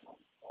have,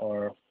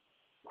 or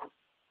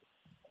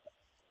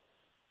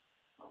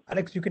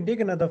Alex, you can take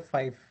another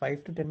 5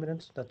 to 10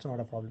 minutes. That's not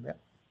a problem. Yeah.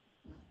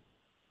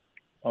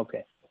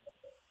 okay,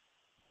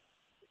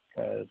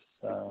 because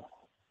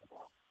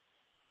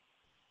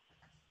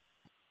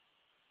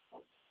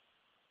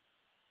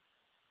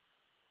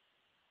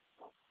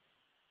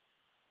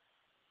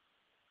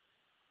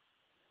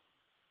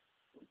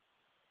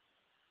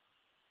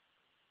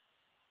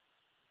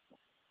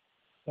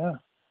yeah,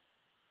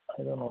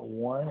 I don't know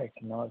why I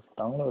cannot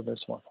download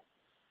this one.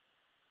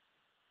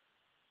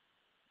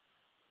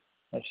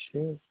 I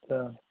should,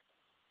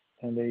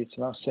 and it's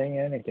not saying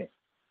anything.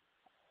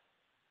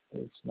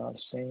 It's not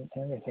saying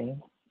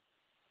anything.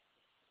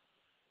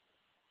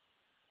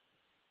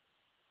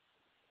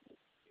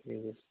 It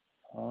is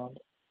not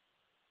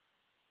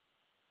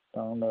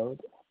download.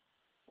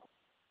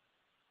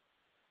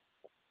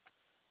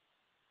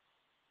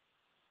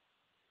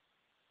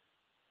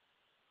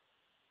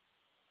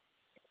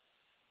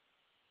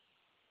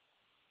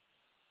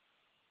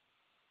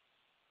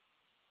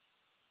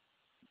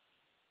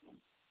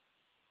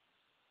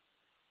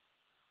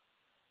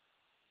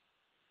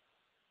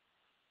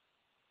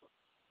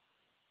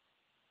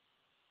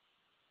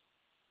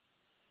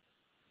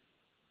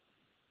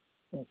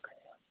 Okay.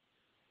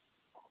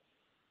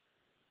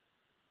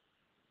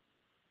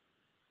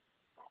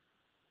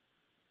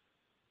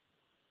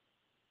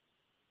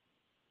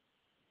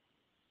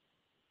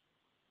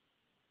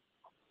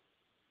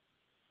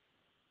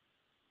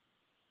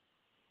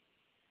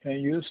 Can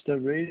use the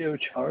radio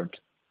chart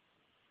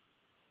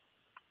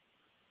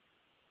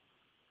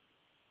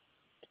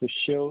to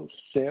show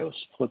sales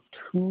for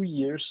 2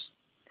 years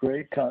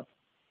breakup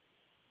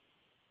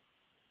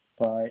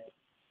by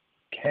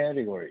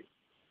category.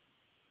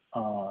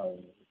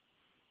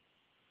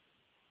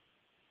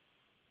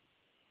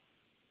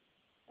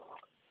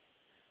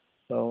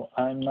 So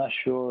I'm not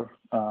sure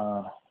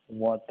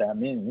what that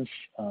means.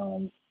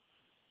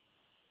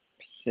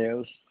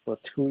 Sales for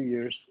 2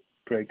 years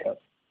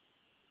breakup.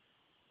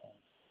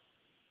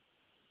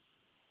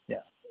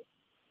 Yeah,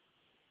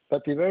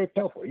 but be very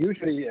careful.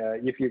 Usually,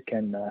 if you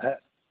can,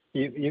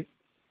 if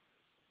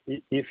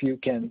you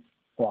can,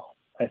 well,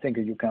 I think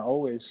you can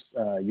always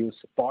use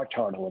bar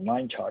chart or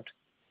line chart,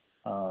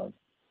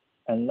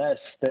 unless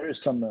there is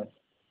some,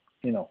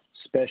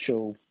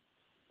 special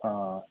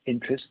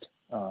interest.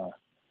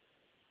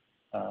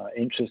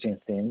 Interesting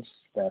things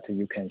that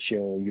you can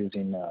show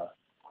using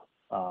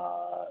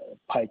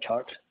pie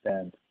chart,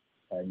 then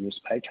use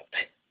pie chart.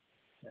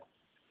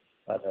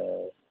 But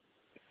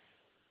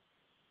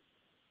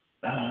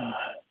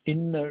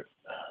inner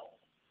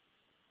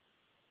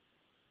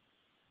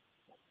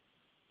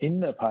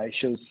pie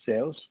shows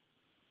sales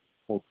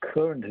for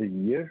current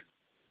year,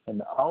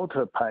 and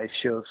outer pie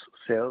shows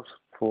sales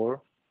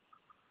for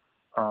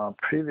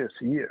previous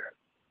year.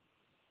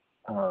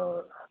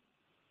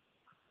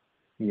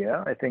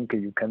 Yeah, I think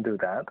you can do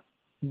that,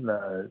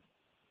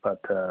 but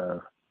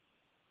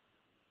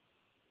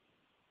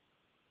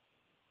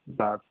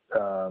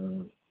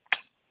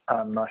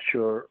I'm not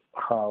sure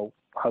how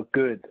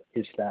good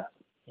is that.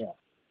 Yeah.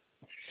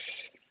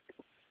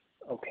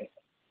 Okay.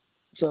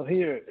 So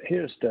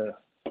here's the.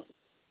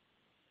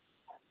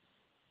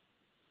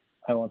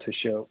 I want to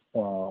show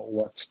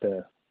what's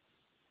the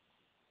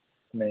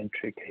main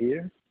trick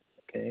here.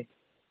 Okay.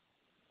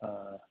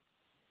 How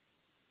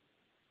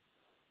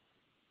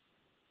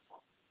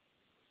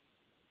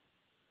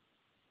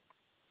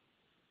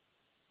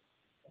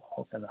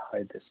can I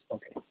hide this?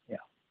 Okay. Yeah.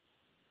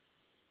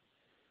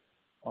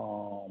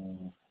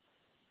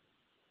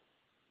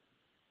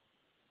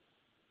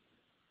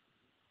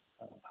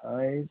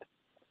 Hide.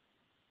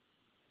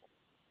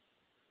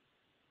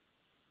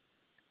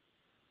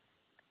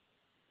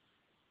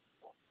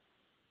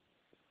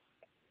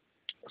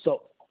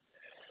 So,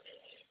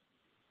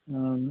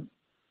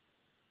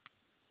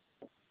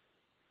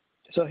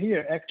 so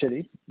here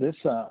actually, there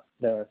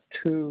are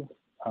two.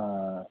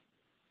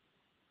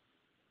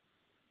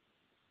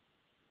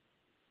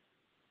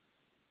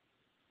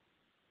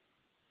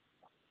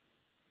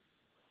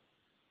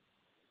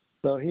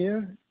 So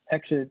here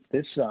actually,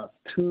 these are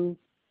two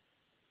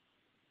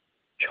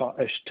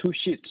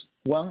sheets,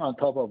 one on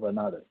top of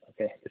another.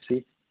 Okay, you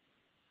see?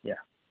 Yeah.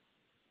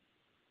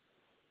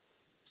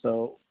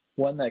 So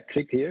when I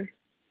click here,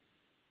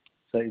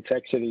 so it's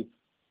actually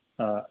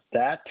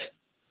that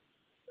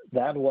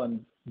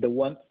one, the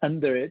one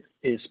under it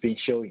is being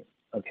showing.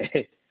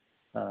 Okay,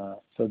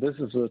 so this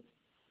is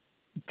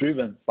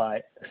driven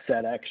by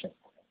set action.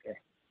 Okay,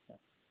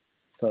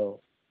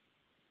 so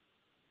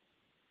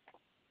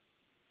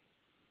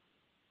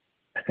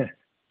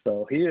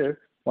so here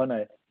when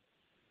I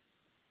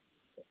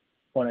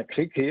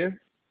click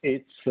here,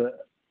 it's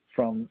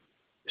from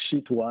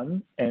sheet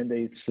 1 and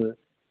it's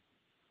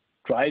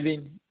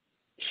driving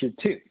sheet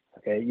 2.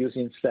 Okay,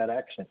 using set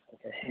action.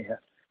 Okay, yeah.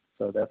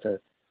 So that's a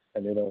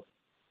little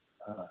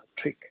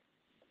trick.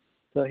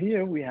 So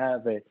here we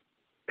have a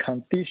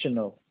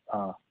conditional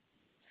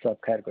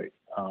subcategory.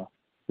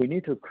 We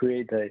need to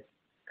create a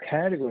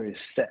category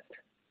set.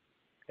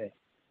 Okay,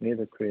 we need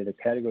to create a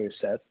category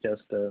set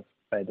just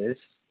by this,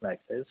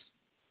 like this.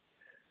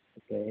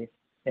 Okay,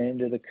 and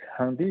the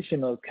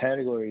conditional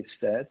category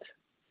set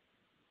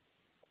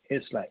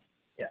is like,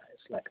 yeah,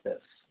 it's like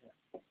this.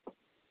 Yeah.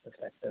 It's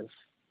like this.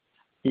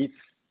 If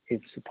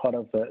it's part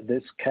of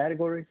this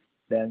category,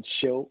 then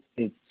show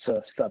its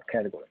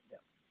subcategory. Yeah.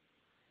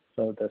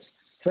 So the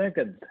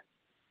second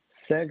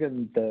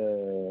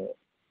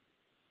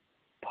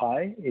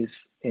pie is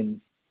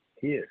in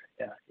here.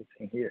 Yeah, it's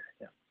in here.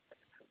 Yeah.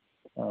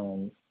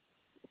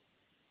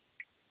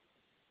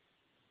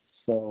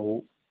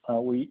 So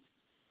we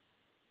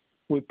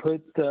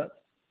put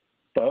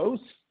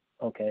both.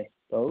 Okay,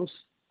 both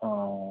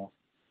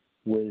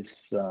with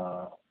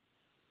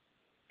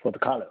for the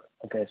color.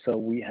 Okay, so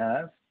we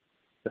have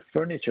the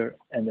furniture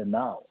and the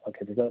now.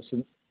 Okay, because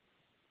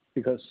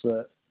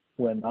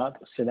we're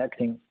not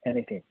selecting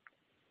anything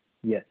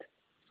yet.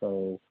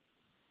 So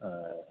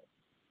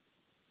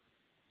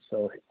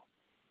so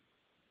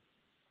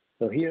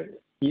here,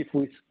 if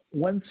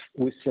once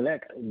we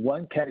select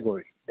one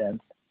category, then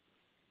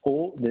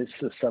all this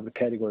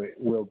subcategory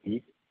will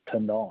be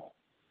turned on.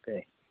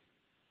 Okay.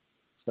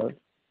 So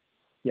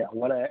yeah,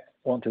 what I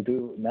want to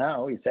do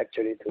now is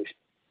actually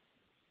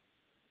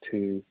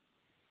to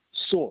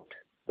sort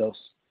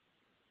those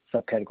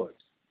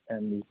subcategories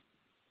and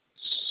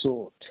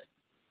sort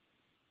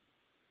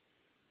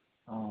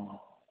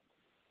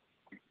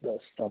the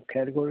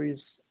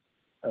subcategories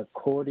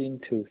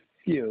according to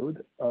field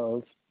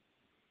of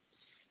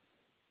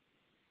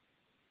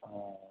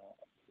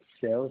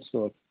sales,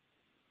 or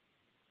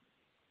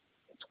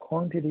it's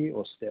quantity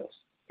or sales.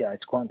 Yeah,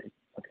 it's quantity.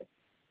 Okay.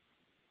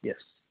 Yes.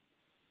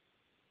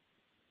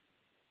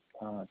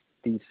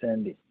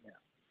 Descending. Yeah.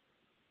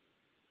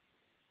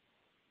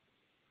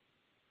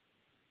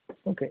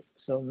 Okay.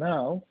 So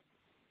now,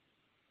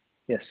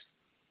 yes.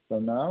 So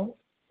now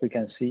we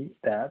can see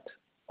that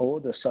all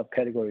the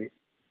subcategories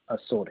are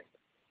sorted.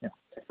 Yeah.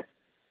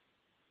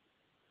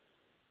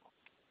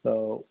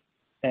 So,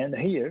 and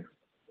here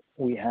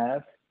we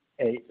have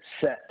a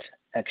set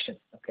action.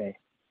 Okay.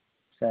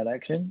 Set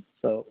action.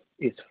 So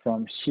it's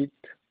from sheet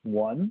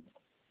 1,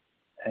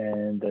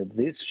 and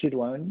this sheet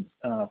 1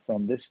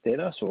 from this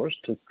data source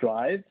to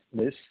drive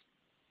this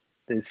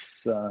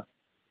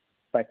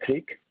by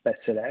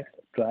select,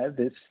 drive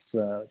this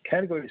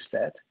category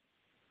set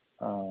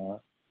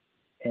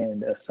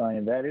and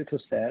assign value to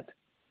set.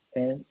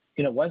 And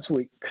once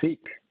we click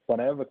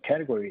whatever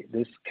category,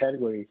 this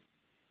category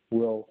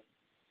will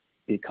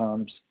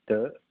becomes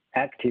the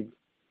active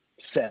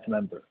set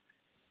member.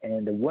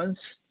 And once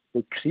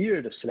we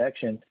clear the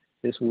selection,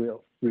 this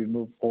will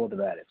remove all the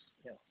values.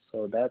 Yeah.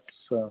 So that's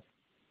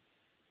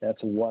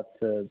what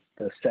the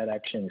set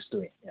action is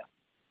doing. Yeah.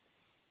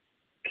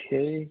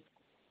 Okay.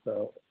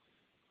 So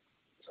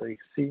you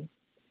see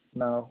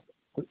now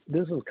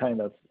this is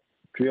kind of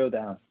drill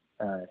down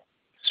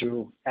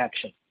through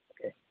action.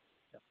 Okay.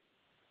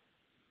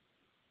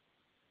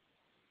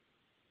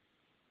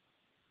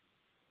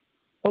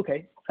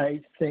 Okay,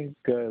 I think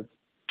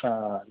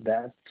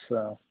that's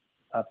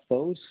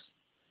both.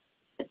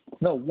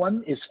 No,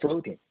 one is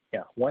floating.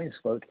 Yeah, one is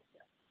floating.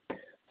 Yeah.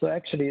 So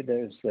actually,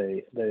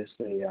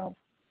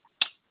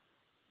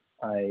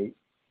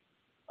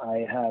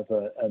 I have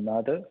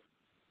another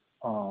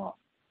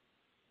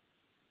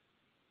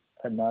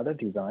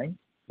design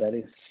that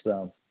is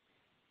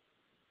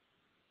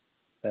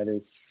that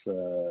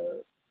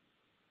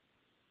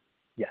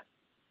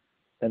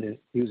is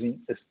using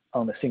this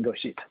on a single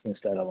sheet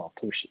instead of on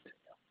two sheets.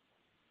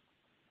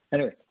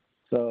 Anyway,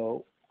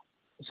 so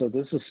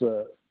this is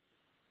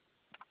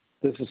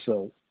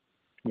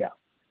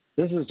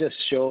just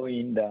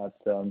showing that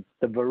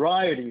the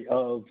variety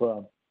of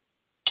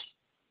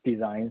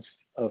designs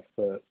of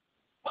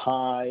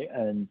Pi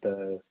and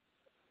the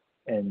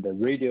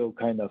radial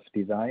kind of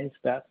designs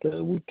that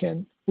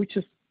which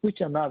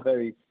are not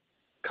very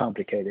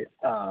complicated,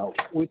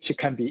 which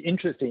can be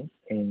interesting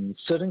in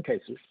certain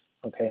cases,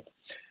 okay,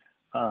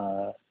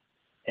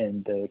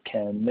 and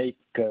can make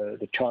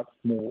the chart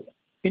more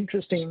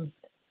interesting,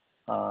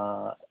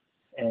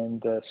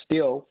 and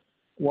still,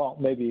 well,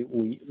 maybe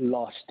we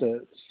lost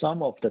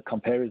some of the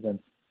comparison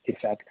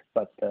effect,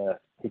 but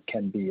it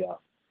can be,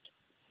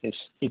 it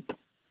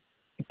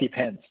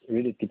depends, it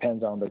really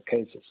depends on the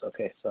cases,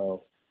 okay,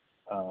 so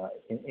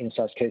in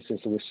such cases,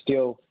 we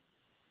still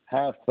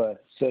have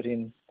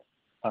certain,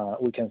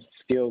 we can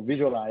still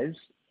visualize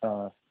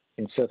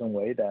in certain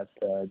way that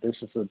this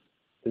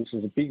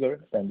is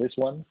bigger than this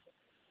one.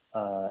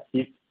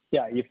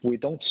 If we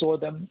don't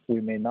sort them,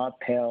 we may not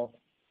tell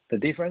the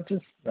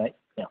differences, right?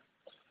 Yeah.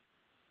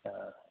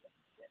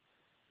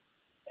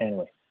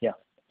 Anyway, yeah.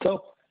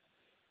 So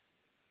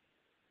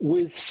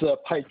with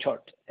pie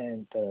chart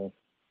and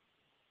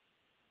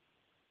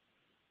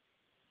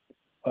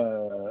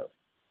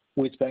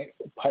with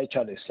pie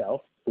chart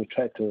itself, we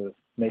try to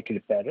make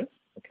it better,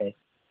 okay?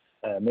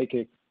 Make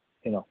it,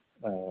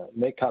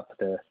 make up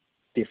the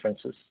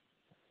differences.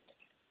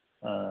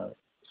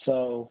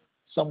 So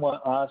someone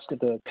asked,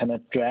 can I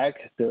drag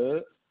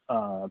the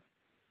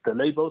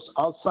labels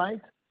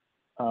outside?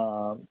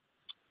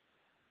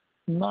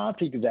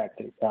 Not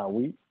exactly.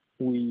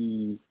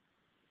 We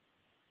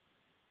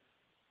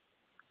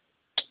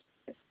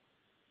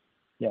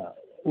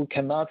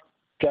cannot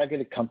drag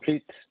it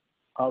complete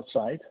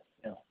outside.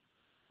 Yeah.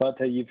 But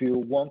if you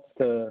want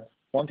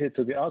it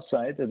to be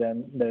outside,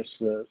 then there's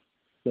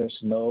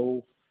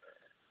no.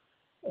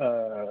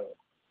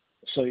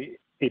 So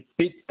it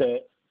beat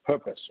the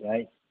purpose,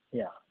 right?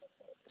 Yeah.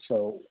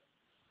 So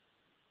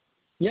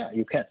yeah,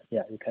 you can.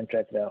 Yeah, you can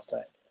drag it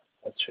outside.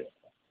 That's true.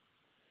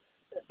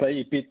 But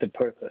it beat the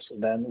purpose.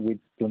 Then we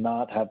do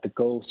not have to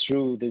go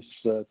through this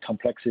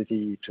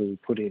complexity to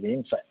put it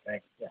inside,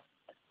 right? Yeah.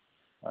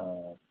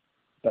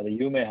 But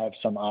you may have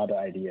some other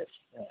ideas.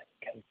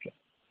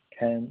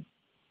 Can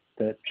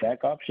the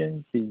drag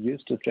option be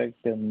used to drag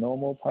the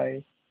normal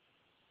pie?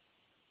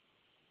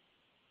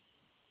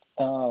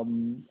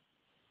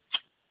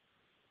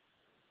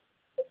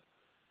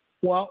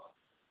 Well,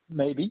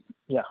 maybe.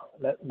 Yeah.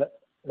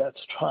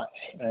 Let's try.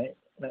 Right.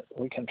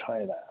 We can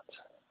try that.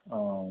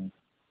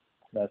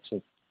 Let's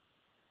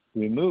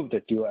remove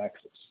the dual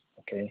axis.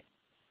 Okay.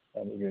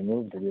 And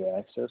remove the dual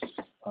axis.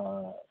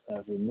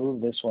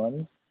 Remove this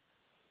one,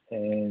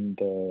 and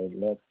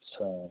let's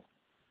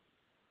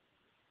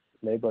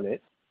label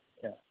it.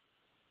 Yeah.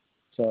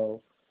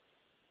 So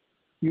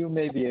you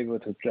may be able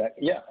to drag.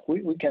 Yeah,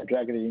 we can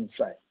drag it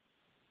inside.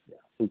 Yeah,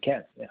 we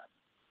can. Yeah.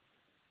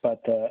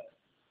 But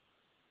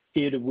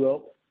it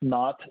will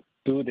not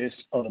do this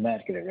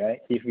automatically,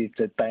 right? If it's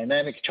a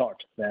dynamic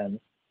chart, then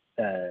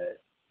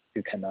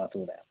you cannot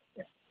do that.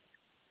 Yeah.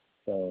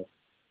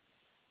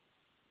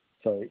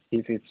 So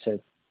if it's a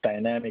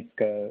dynamic,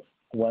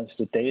 once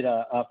the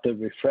data after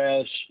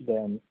refresh,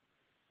 then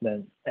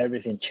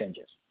everything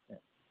changes. Yeah.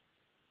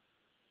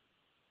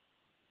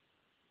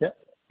 Yeah,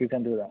 you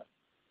can do that.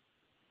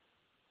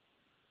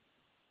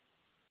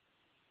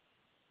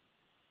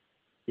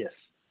 Yes.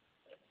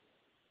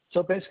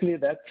 So basically,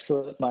 that's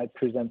my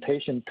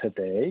presentation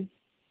today.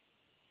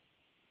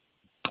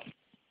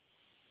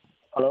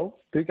 Hello,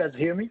 do you guys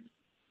hear me?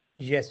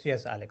 Yes,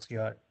 Alex,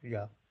 you're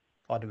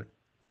audible.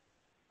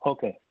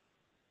 Okay.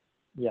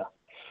 Yeah.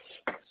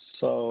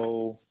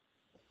 So,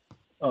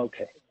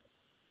 okay.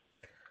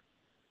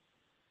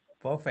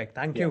 Perfect.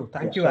 Thank you,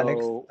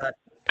 Alex. That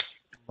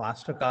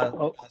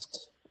masterclass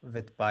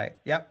with Pi.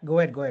 Yeah, go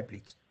ahead,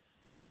 please.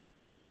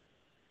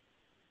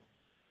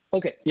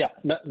 Okay, yeah,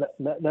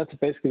 that's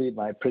basically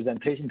my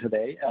presentation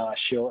today.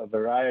 Show a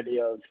variety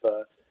of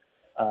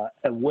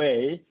a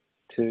way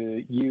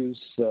to use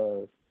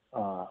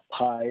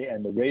Pi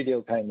and the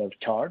radial kind of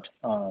chart.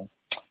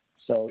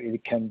 So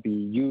it can be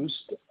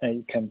used and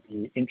it can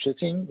be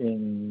interesting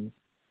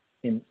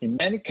in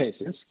many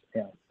cases.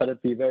 Yeah,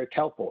 but be very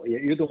careful.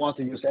 You don't want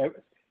to use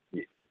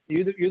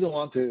you don't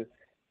want to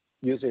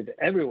use it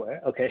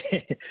everywhere.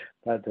 Okay,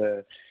 but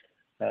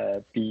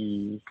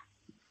be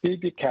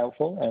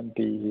careful and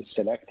be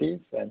selective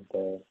and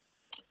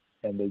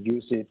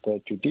use it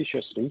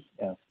judiciously.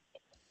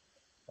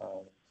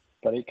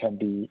 But it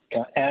can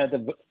add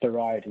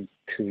variety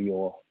to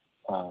your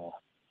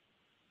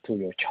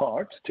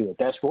chart, to your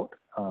dashboard,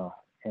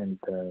 and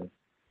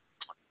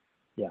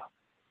yeah.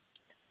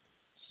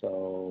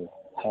 So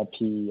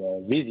happy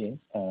reading.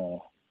 Yeah.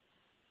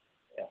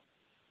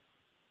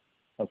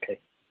 Okay.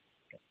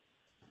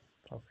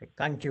 Perfect.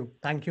 Thank you,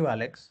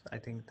 Alex. I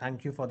think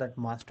thank you for that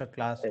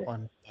masterclass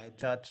on pie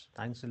charts.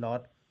 Thanks a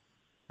lot.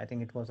 I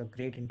think it was a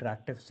great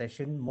interactive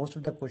session. Most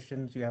of the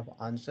questions you have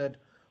answered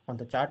on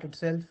the chart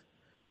itself.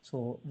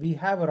 So we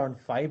have around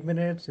 5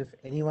 minutes. If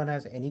anyone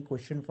has any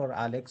question for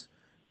Alex,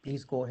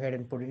 please go ahead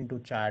and put it into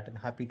chat and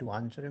happy to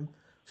answer him.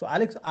 So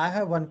Alex, I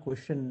have one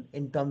question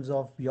in terms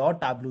of your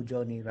Tableau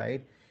journey,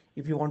 right?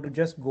 If you want to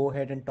just go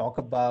ahead and talk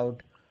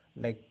about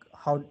like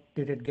how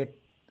did it get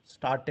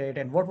started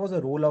and what was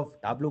the role of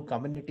Tableau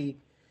community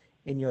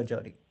in your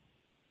journey?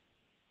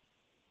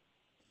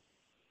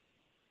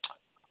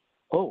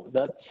 Oh,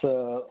 that's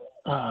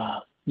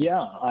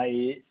yeah.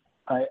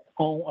 I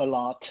owe a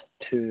lot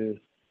to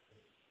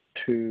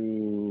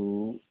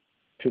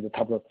the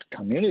Tableau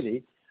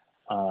community.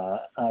 I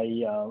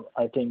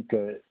think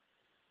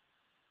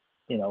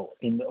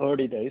in the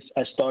early days,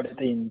 I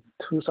started in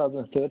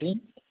 2013,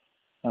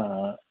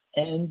 and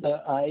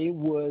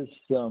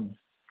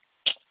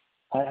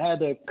I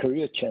had a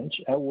career change.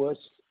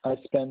 I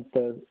spent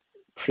the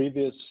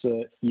previous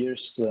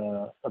years,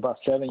 about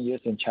 7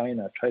 years in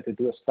China, tried to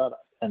do a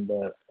startup, and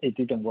it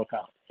didn't work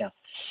out. Yeah,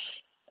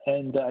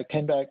 and I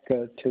came back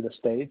to the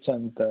States,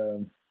 and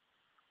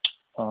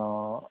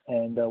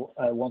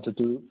I want to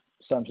do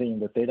something in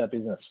the data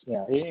business.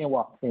 Yeah,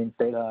 in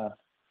data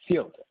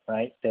field,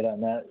 right?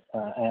 Data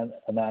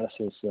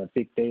analysis,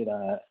 big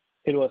data.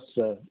 It was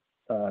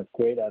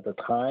great at the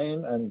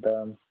time, and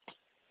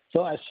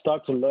so I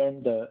started to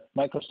learn the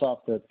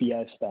Microsoft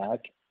BI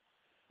stack.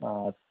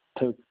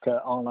 Took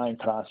online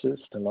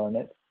classes to learn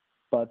it,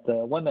 but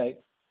when I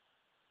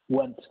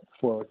went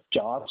for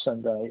jobs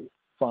and I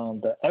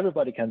found that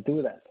everybody can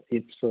do that,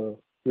 it's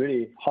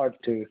really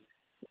hard to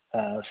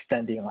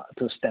stand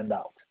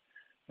out,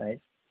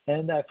 right?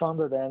 And I found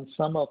that then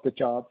some of the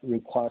job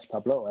requires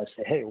Tableau. I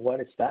say, hey, what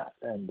is that?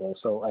 And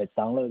so I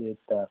downloaded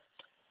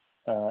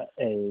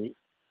a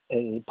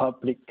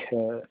public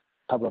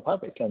Tableau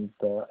public, and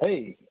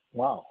hey,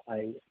 wow,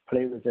 I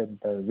play with it,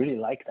 really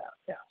like that.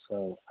 Yeah,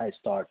 so I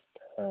start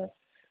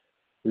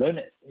learn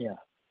it. Yeah,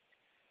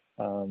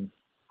 and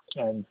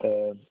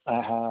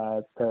I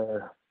had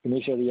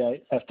initially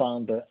I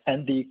found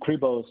Andy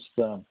Kribble's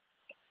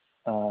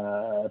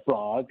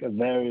blog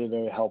very,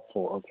 very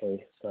helpful.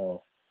 Okay,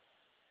 so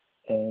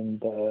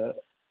and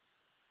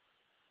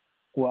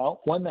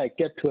well, when I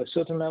get to a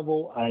certain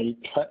level, I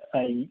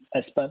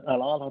spend a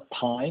lot of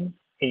time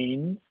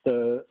in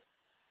the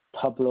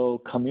Tableau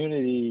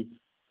community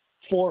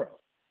forum.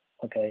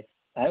 Okay,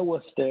 I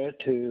was there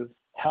to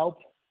help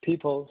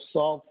people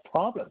solve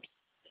problems,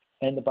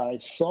 and by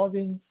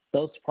solving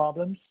those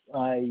problems,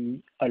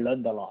 I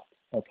learned a lot.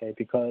 Okay,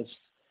 because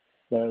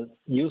the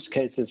use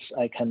cases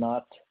I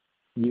cannot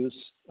use,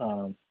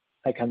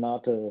 I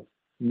cannot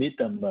meet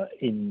them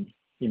in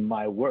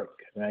my work,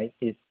 right?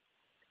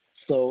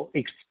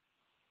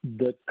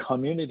 The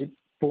community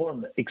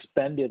forum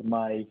expanded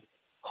my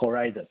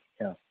horizon.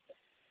 Yeah,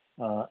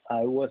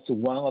 I was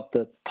one of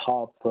the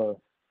top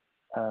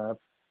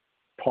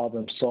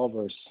problem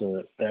solvers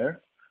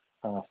there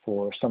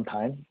for some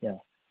time. Yeah,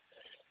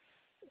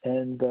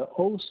 and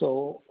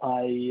also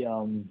I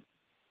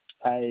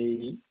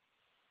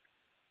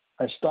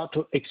start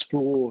to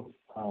explore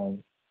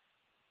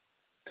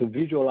to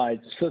visualize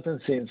certain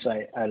things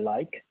I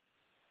like.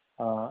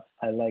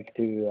 I like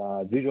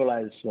to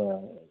visualize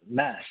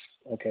math,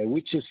 okay,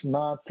 which is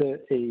not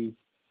a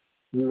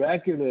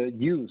regular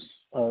use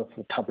of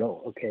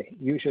Tableau. Okay,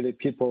 usually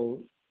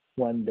people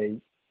when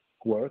they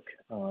work,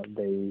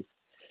 they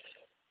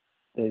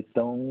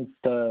don't.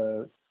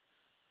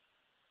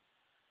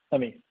 I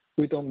mean,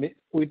 we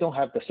don't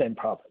have the same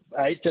problem.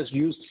 I just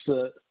use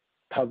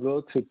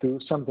Tableau to do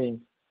something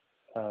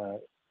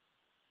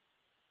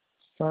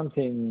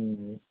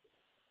something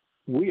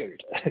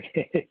weird.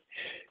 Okay,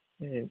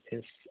 in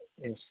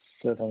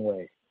certain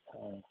way.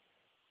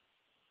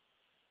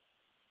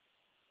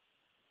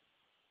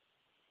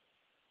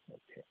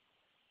 Okay,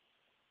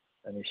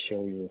 let me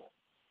show you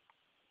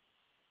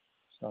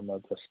some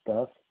of the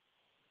stuff.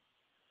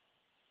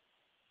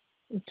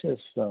 It is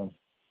so,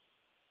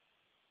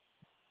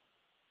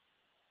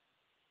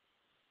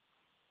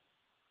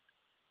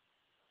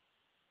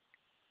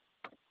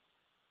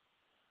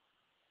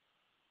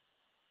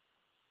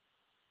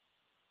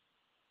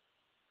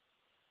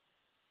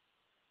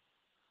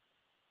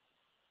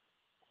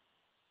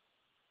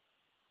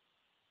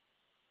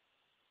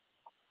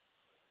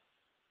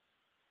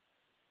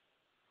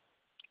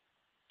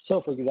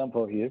 for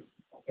example, here,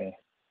 okay.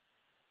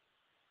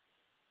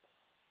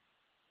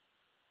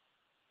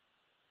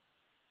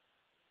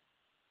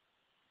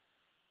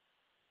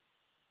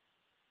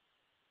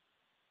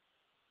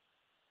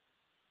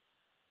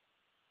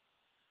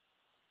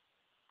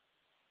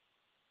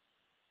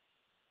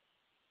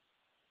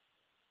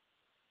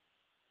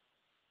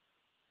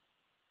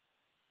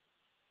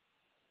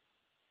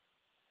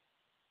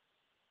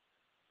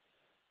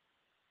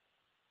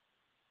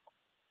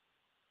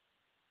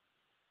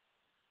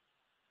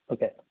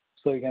 Okay,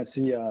 so you can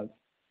see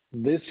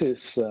this is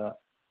a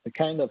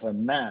kind of a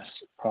math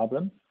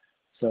problem.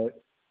 So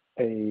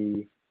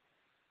there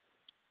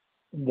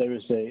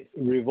is a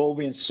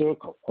revolving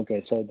circle.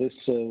 Okay, so this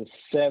is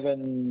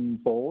 7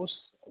 balls.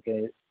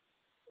 Okay,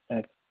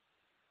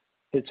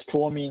 it's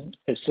forming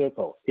a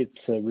circle.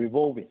 It's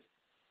revolving.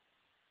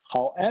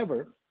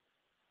 However,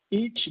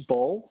 each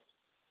ball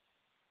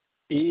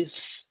is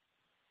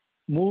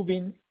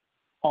moving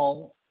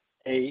on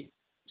a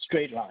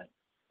straight line.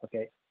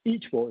 Okay,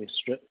 each ball is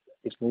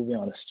moving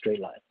on a straight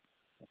line.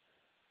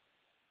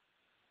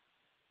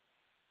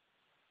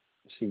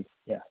 See,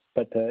 yeah,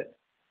 but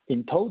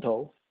in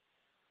total,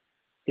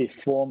 it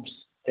forms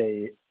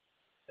a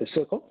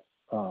circle,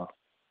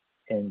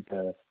 and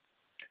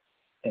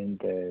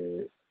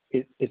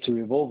it's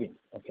revolving.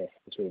 Okay,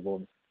 it's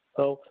revolving.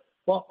 So,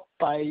 well,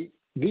 by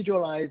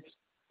visualize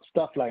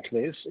stuff like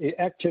this, it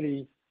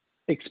actually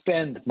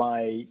expand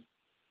my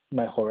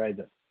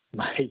horizon,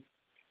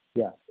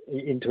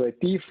 into a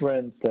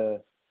different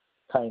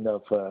kind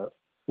of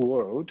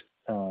world,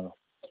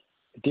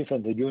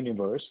 different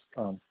universe.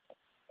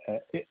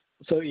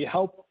 So it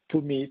helped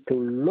me to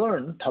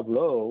learn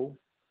Tableau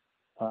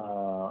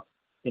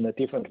in a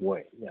different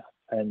way,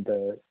 and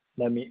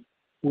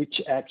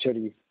which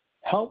actually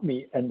helped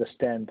me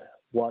understand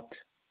what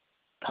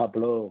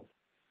Tableau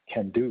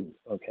can do.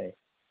 Okay,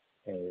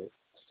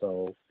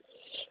 so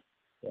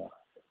yeah,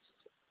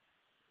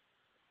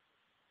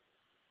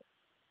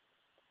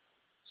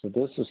 so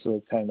this is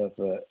a kind of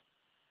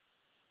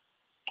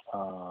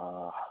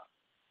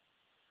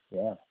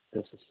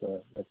this is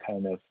a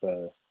kind of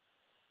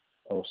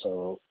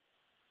also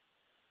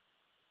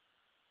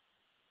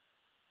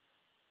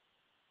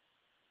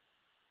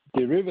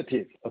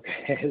derivative.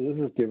 Okay, this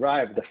is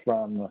derived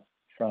from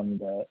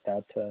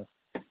that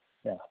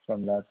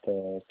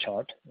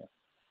chart. Yeah.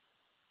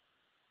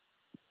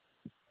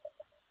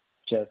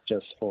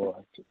 Just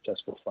for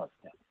fun.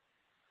 Yeah.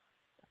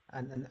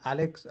 And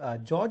Alex,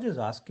 George is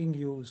asking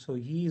you, so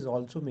he is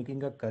also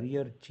making a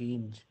career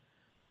change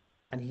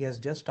and he has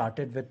just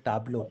started with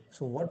Tableau.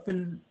 So what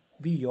will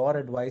be your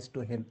advice to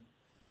him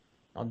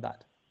on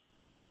that?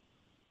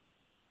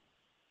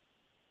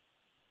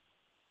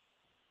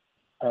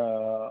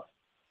 Uh,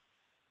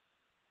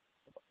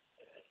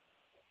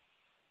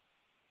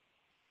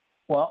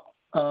 well,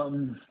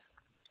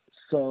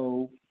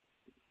 so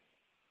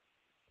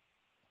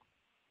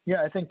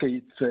yeah, I think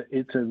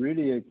it's a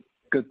really a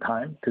good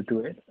time to do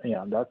it.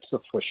 Yeah, that's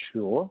for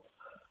sure.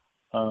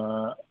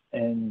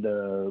 And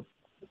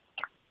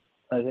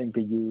I think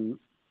you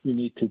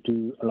need to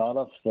do a lot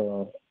of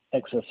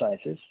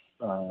exercises,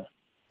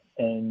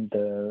 and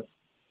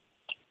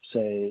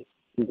say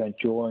you can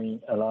join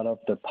a lot of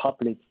the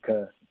public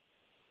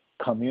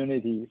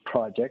community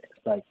projects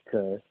like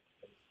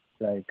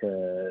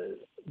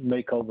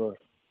Makeover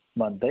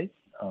Monday.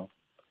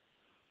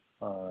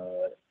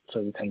 So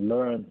you can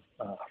learn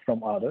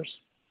from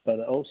others, but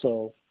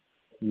also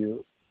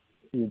you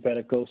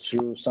better go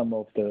through some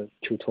of the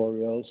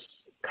tutorials,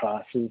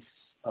 classes,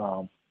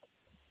 to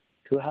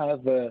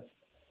have the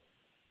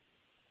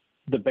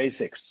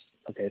basics.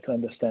 Okay, to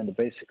understand the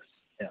basics.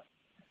 Yeah.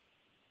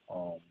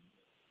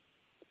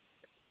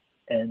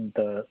 And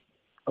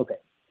okay,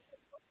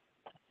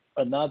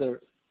 another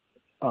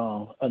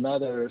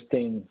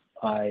thing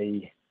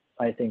I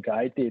think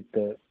I did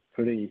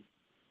pretty.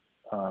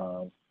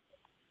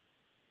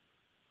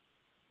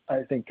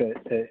 I think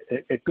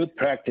a good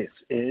practice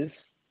is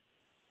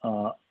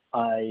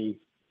I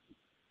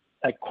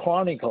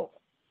chronicle,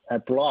 I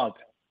blog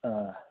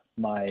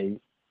my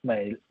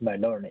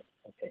learning.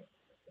 Okay,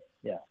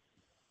 yeah,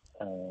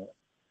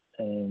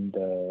 and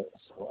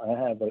so I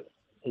have a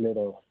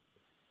little.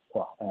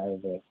 Well, I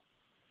have a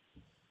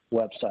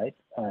website.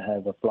 I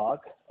have a blog.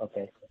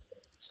 Okay,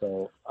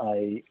 so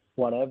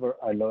whatever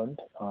I learned,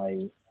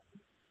 I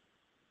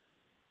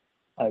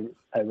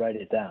write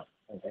it down.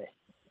 Okay,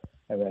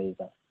 I write it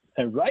down.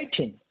 And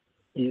writing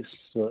is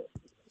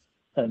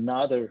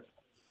another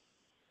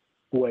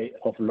way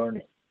of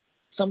learning.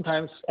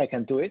 Sometimes I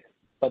can do it,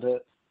 but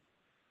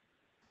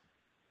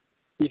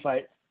if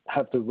I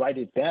have to write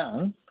it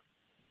down,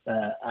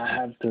 I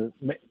have to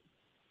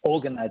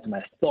organize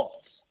my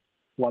thoughts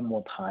one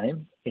more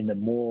time in a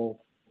more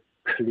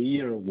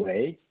clear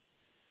way,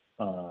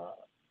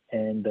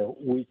 and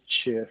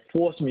which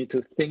forced me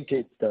to think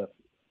it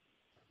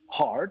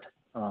hard,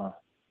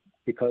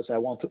 because I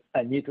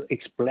need to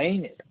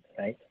explain it,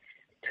 right,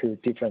 to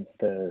different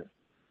to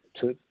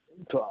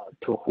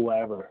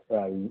whoever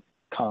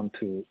come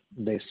to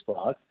this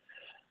blog,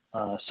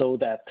 so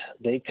that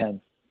they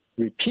can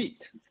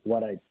repeat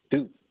what I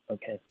do.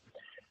 Okay.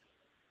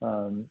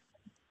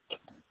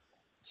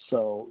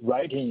 So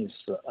writing is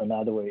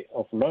another way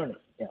of learning.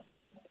 Yeah.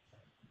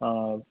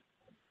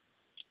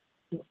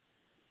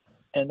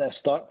 And I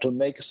start to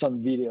make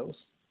some videos,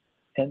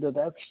 and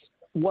that's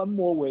one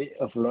more way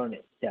of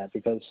learning. Yeah,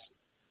 because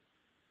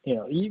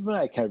even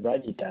I can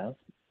write it down,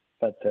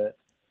 but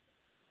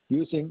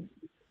using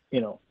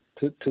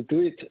to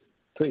do it,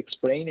 to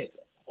explain it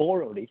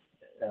orally,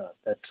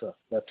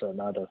 that's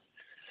another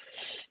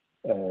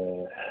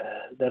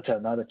that's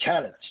another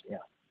challenge.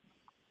 Yeah.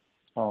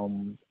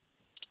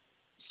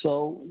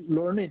 So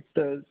learning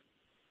the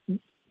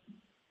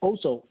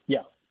also,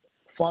 yeah,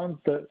 found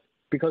the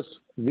because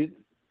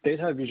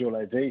data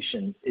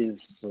visualization is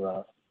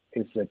a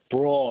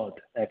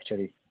broad,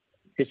 actually.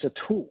 It's a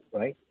tool,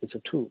 right? It's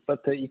a tool,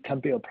 but it can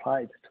be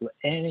applied to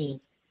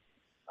any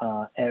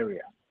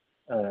area,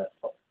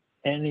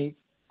 any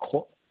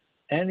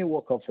any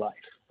walk of life.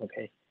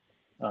 Okay,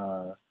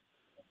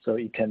 so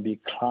it can be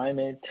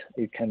climate,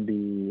 it can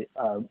be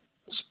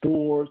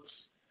sports.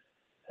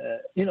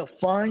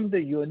 Find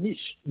your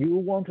niche. You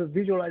want to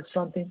visualize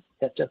something,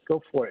 yeah, just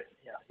go for it.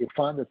 Yeah, you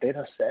find the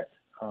data set.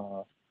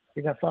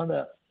 You can find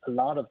a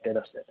lot of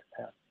data set.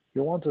 Yeah.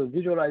 You want to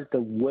visualize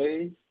the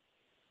way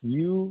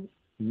you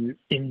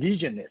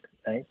envision it,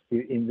 right?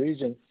 You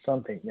envision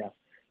something, yeah.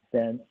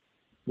 Then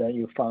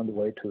you found a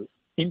way to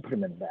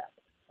implement that.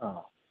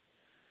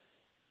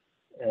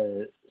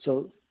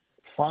 So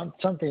find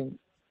something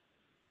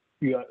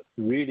you are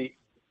really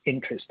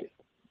interested.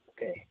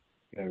 Okay,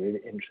 you are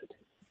really interested.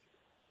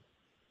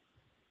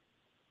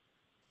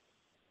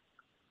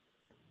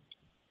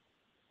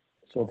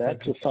 So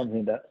that's just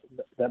something that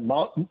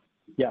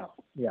yeah.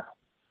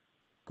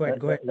 Go ahead.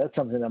 Go ahead. That's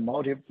something that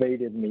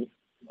motivated me.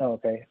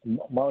 Okay,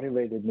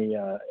 motivated me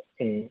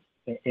in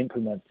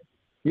implement.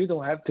 You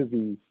don't have to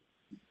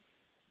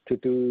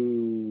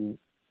do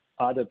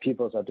other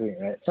people's are doing,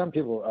 right? Some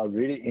people are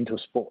really into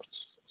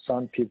sports.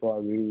 Some people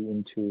are really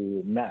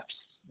into maps.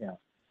 Yeah.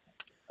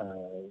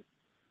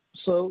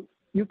 So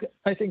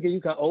I think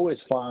you can always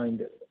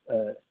find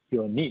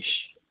your niche.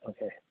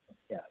 Okay.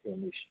 Yeah, your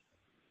niche.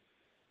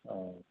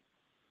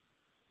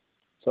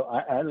 So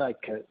I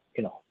like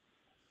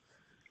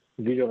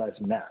visualize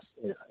math.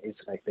 It's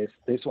like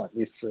this one.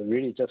 It's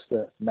really just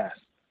math.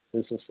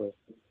 This is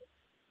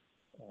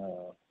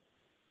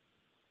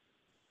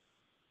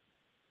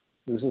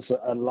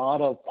a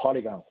lot of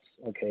polygons.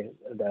 Okay,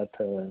 that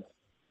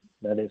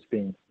is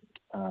being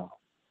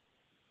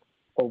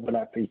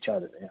overlap each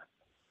other. Yeah.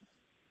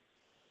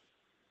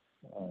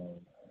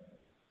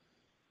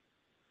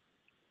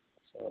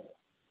 So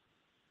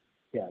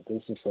yeah,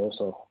 this is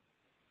also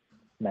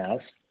math.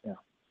 Yeah.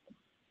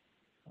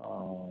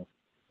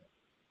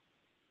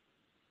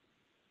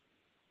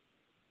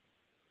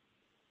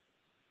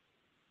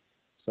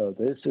 So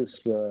this is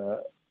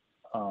the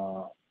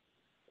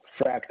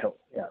fractal.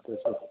 Yeah, this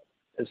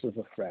is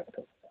a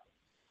fractal.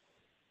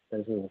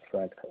 This is a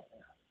fractal.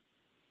 Yeah.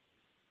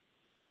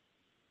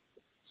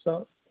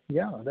 So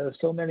yeah, there are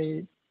so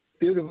many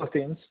beautiful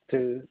things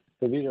to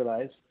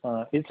visualize.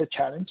 It's a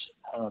challenge,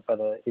 but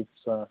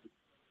it's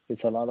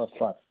a lot of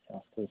fun.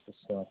 Yeah,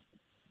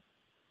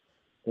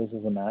 this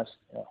is a math.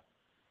 Yeah.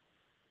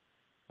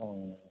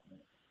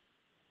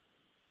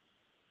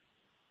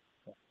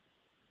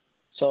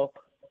 So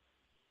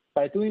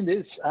by doing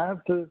this, I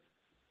have to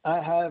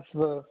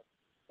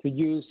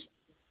use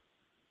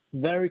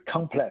very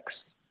complex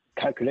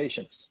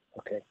calculations.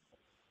 Okay,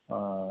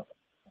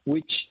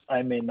 which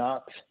I may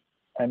not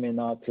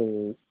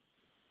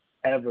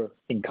ever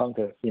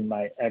encounter in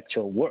my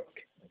actual work.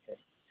 Okay,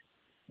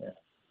 yeah.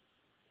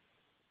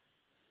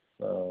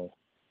 So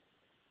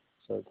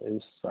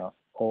this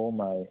all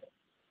my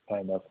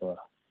kind of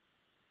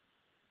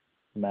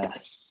math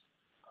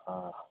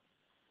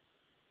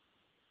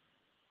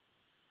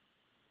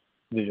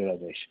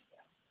visualization.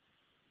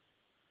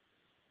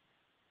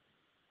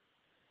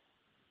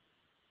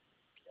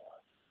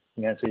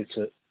 Yes,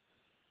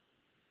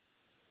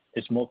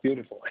 it's more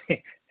beautiful,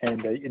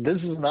 and this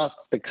is not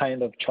the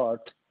kind of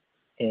chart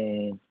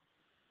in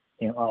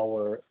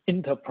our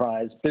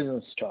enterprise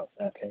business chart.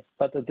 Okay,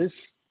 but this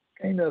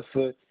kind of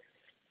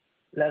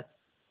let's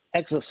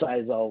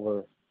exercise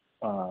our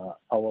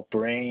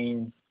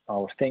brain,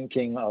 our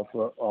thinking, of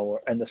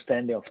our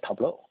understanding of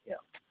Tableau. Yeah,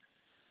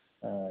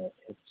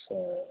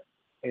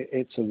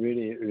 it's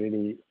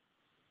really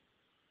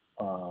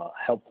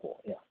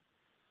helpful. Yeah.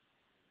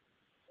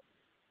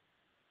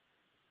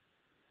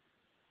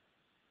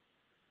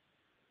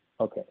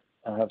 Okay,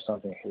 I have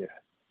something here.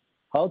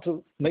 How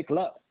to make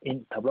love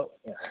in Tableau?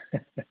 Yeah.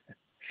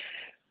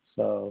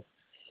 So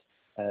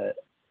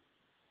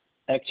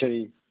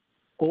actually,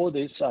 all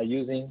these are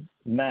using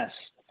math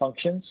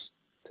functions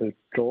to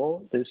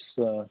draw this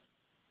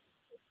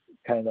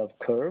kind of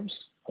curves.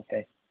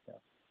 Okay. Yeah.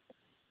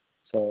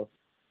 So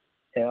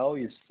L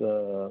is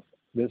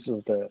this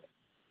is the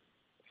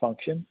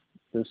function.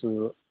 This is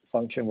a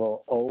function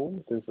for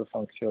O. This is a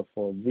function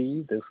for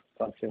V. This is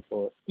a function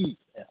for E.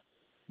 Yeah.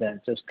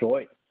 Then just draw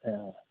it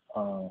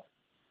on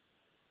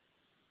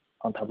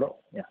Tableau.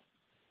 Yeah.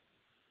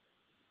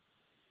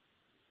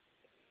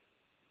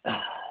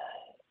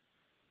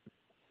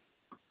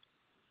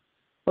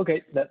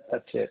 Okay,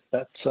 that's it.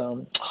 That's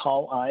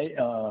how I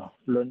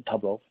learned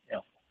Tableau.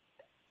 Yeah.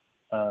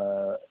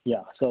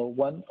 Yeah. So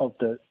one of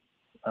the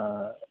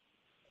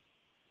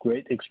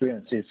great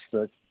experiences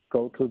is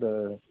go to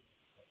the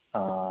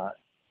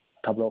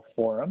Tableau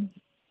forum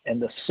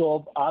and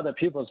solve other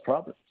people's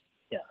problems.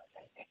 Yeah.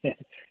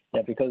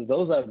 Yeah, because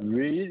those are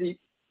real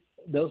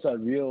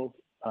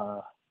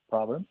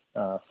problem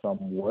from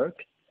work,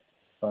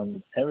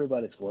 from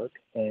everybody's work,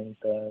 and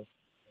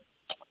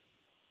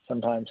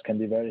sometimes can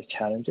be very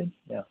challenging.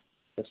 Yeah,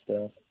 just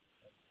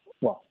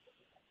well,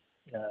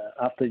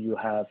 after you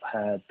have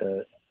had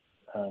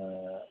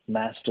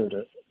mastered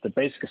the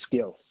basic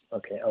skills,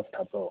 okay, of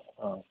Tableau,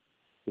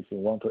 if you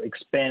want to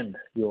expand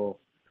your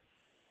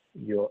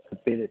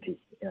ability,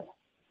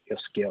 your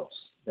skills,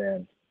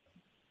 then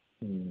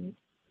mm,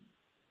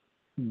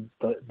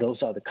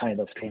 those are the kind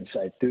of things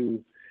I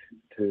do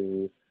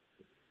to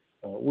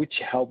which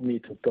help me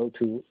to go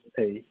to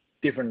a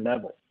different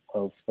level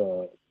of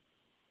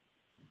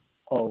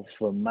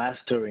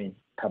mastering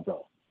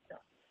Tableau. Yeah.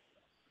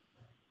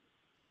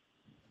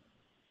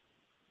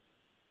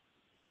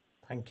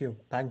 Thank you.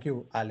 Thank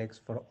you, Alex,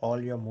 for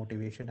all your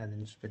motivation and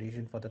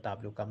inspiration for the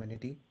Tableau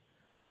community.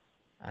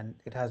 And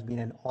it has been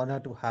an honor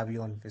to have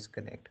you on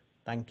VizConnect.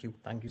 Thank you.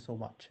 Thank you so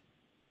much.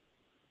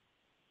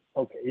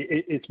 Okay,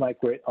 it's my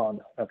great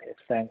honor. Okay,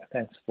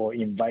 thanks for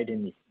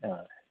inviting me.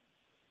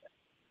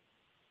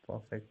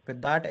 Perfect.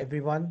 With that,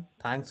 everyone,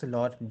 thanks a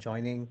lot for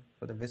joining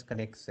for the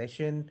VizConnect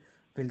session.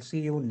 We'll see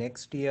you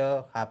next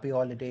year. Happy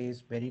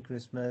holidays, Merry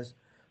Christmas.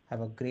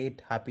 Have a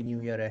great Happy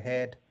New Year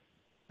ahead.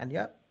 And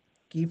yeah,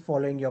 keep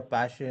following your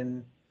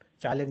passion,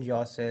 challenge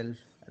yourself.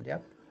 And yeah,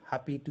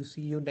 happy to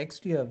see you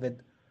next year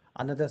with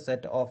another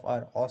set of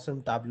our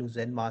awesome Tableau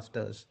Zen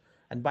Masters.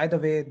 And by the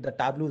way, the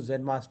Tableau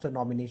Zen Master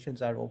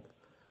nominations are open.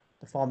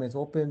 The form is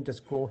open.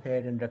 Just go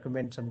ahead and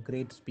recommend some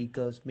great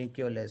speakers. Make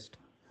your list.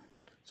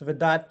 So, with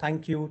that,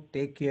 thank you.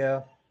 Take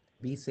care.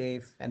 Be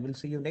safe. And we'll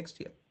see you next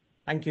year.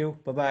 Thank you.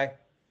 Bye bye.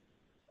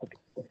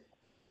 Okay,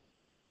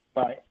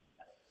 bye.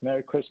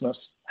 Merry Christmas.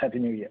 Happy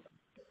New Year.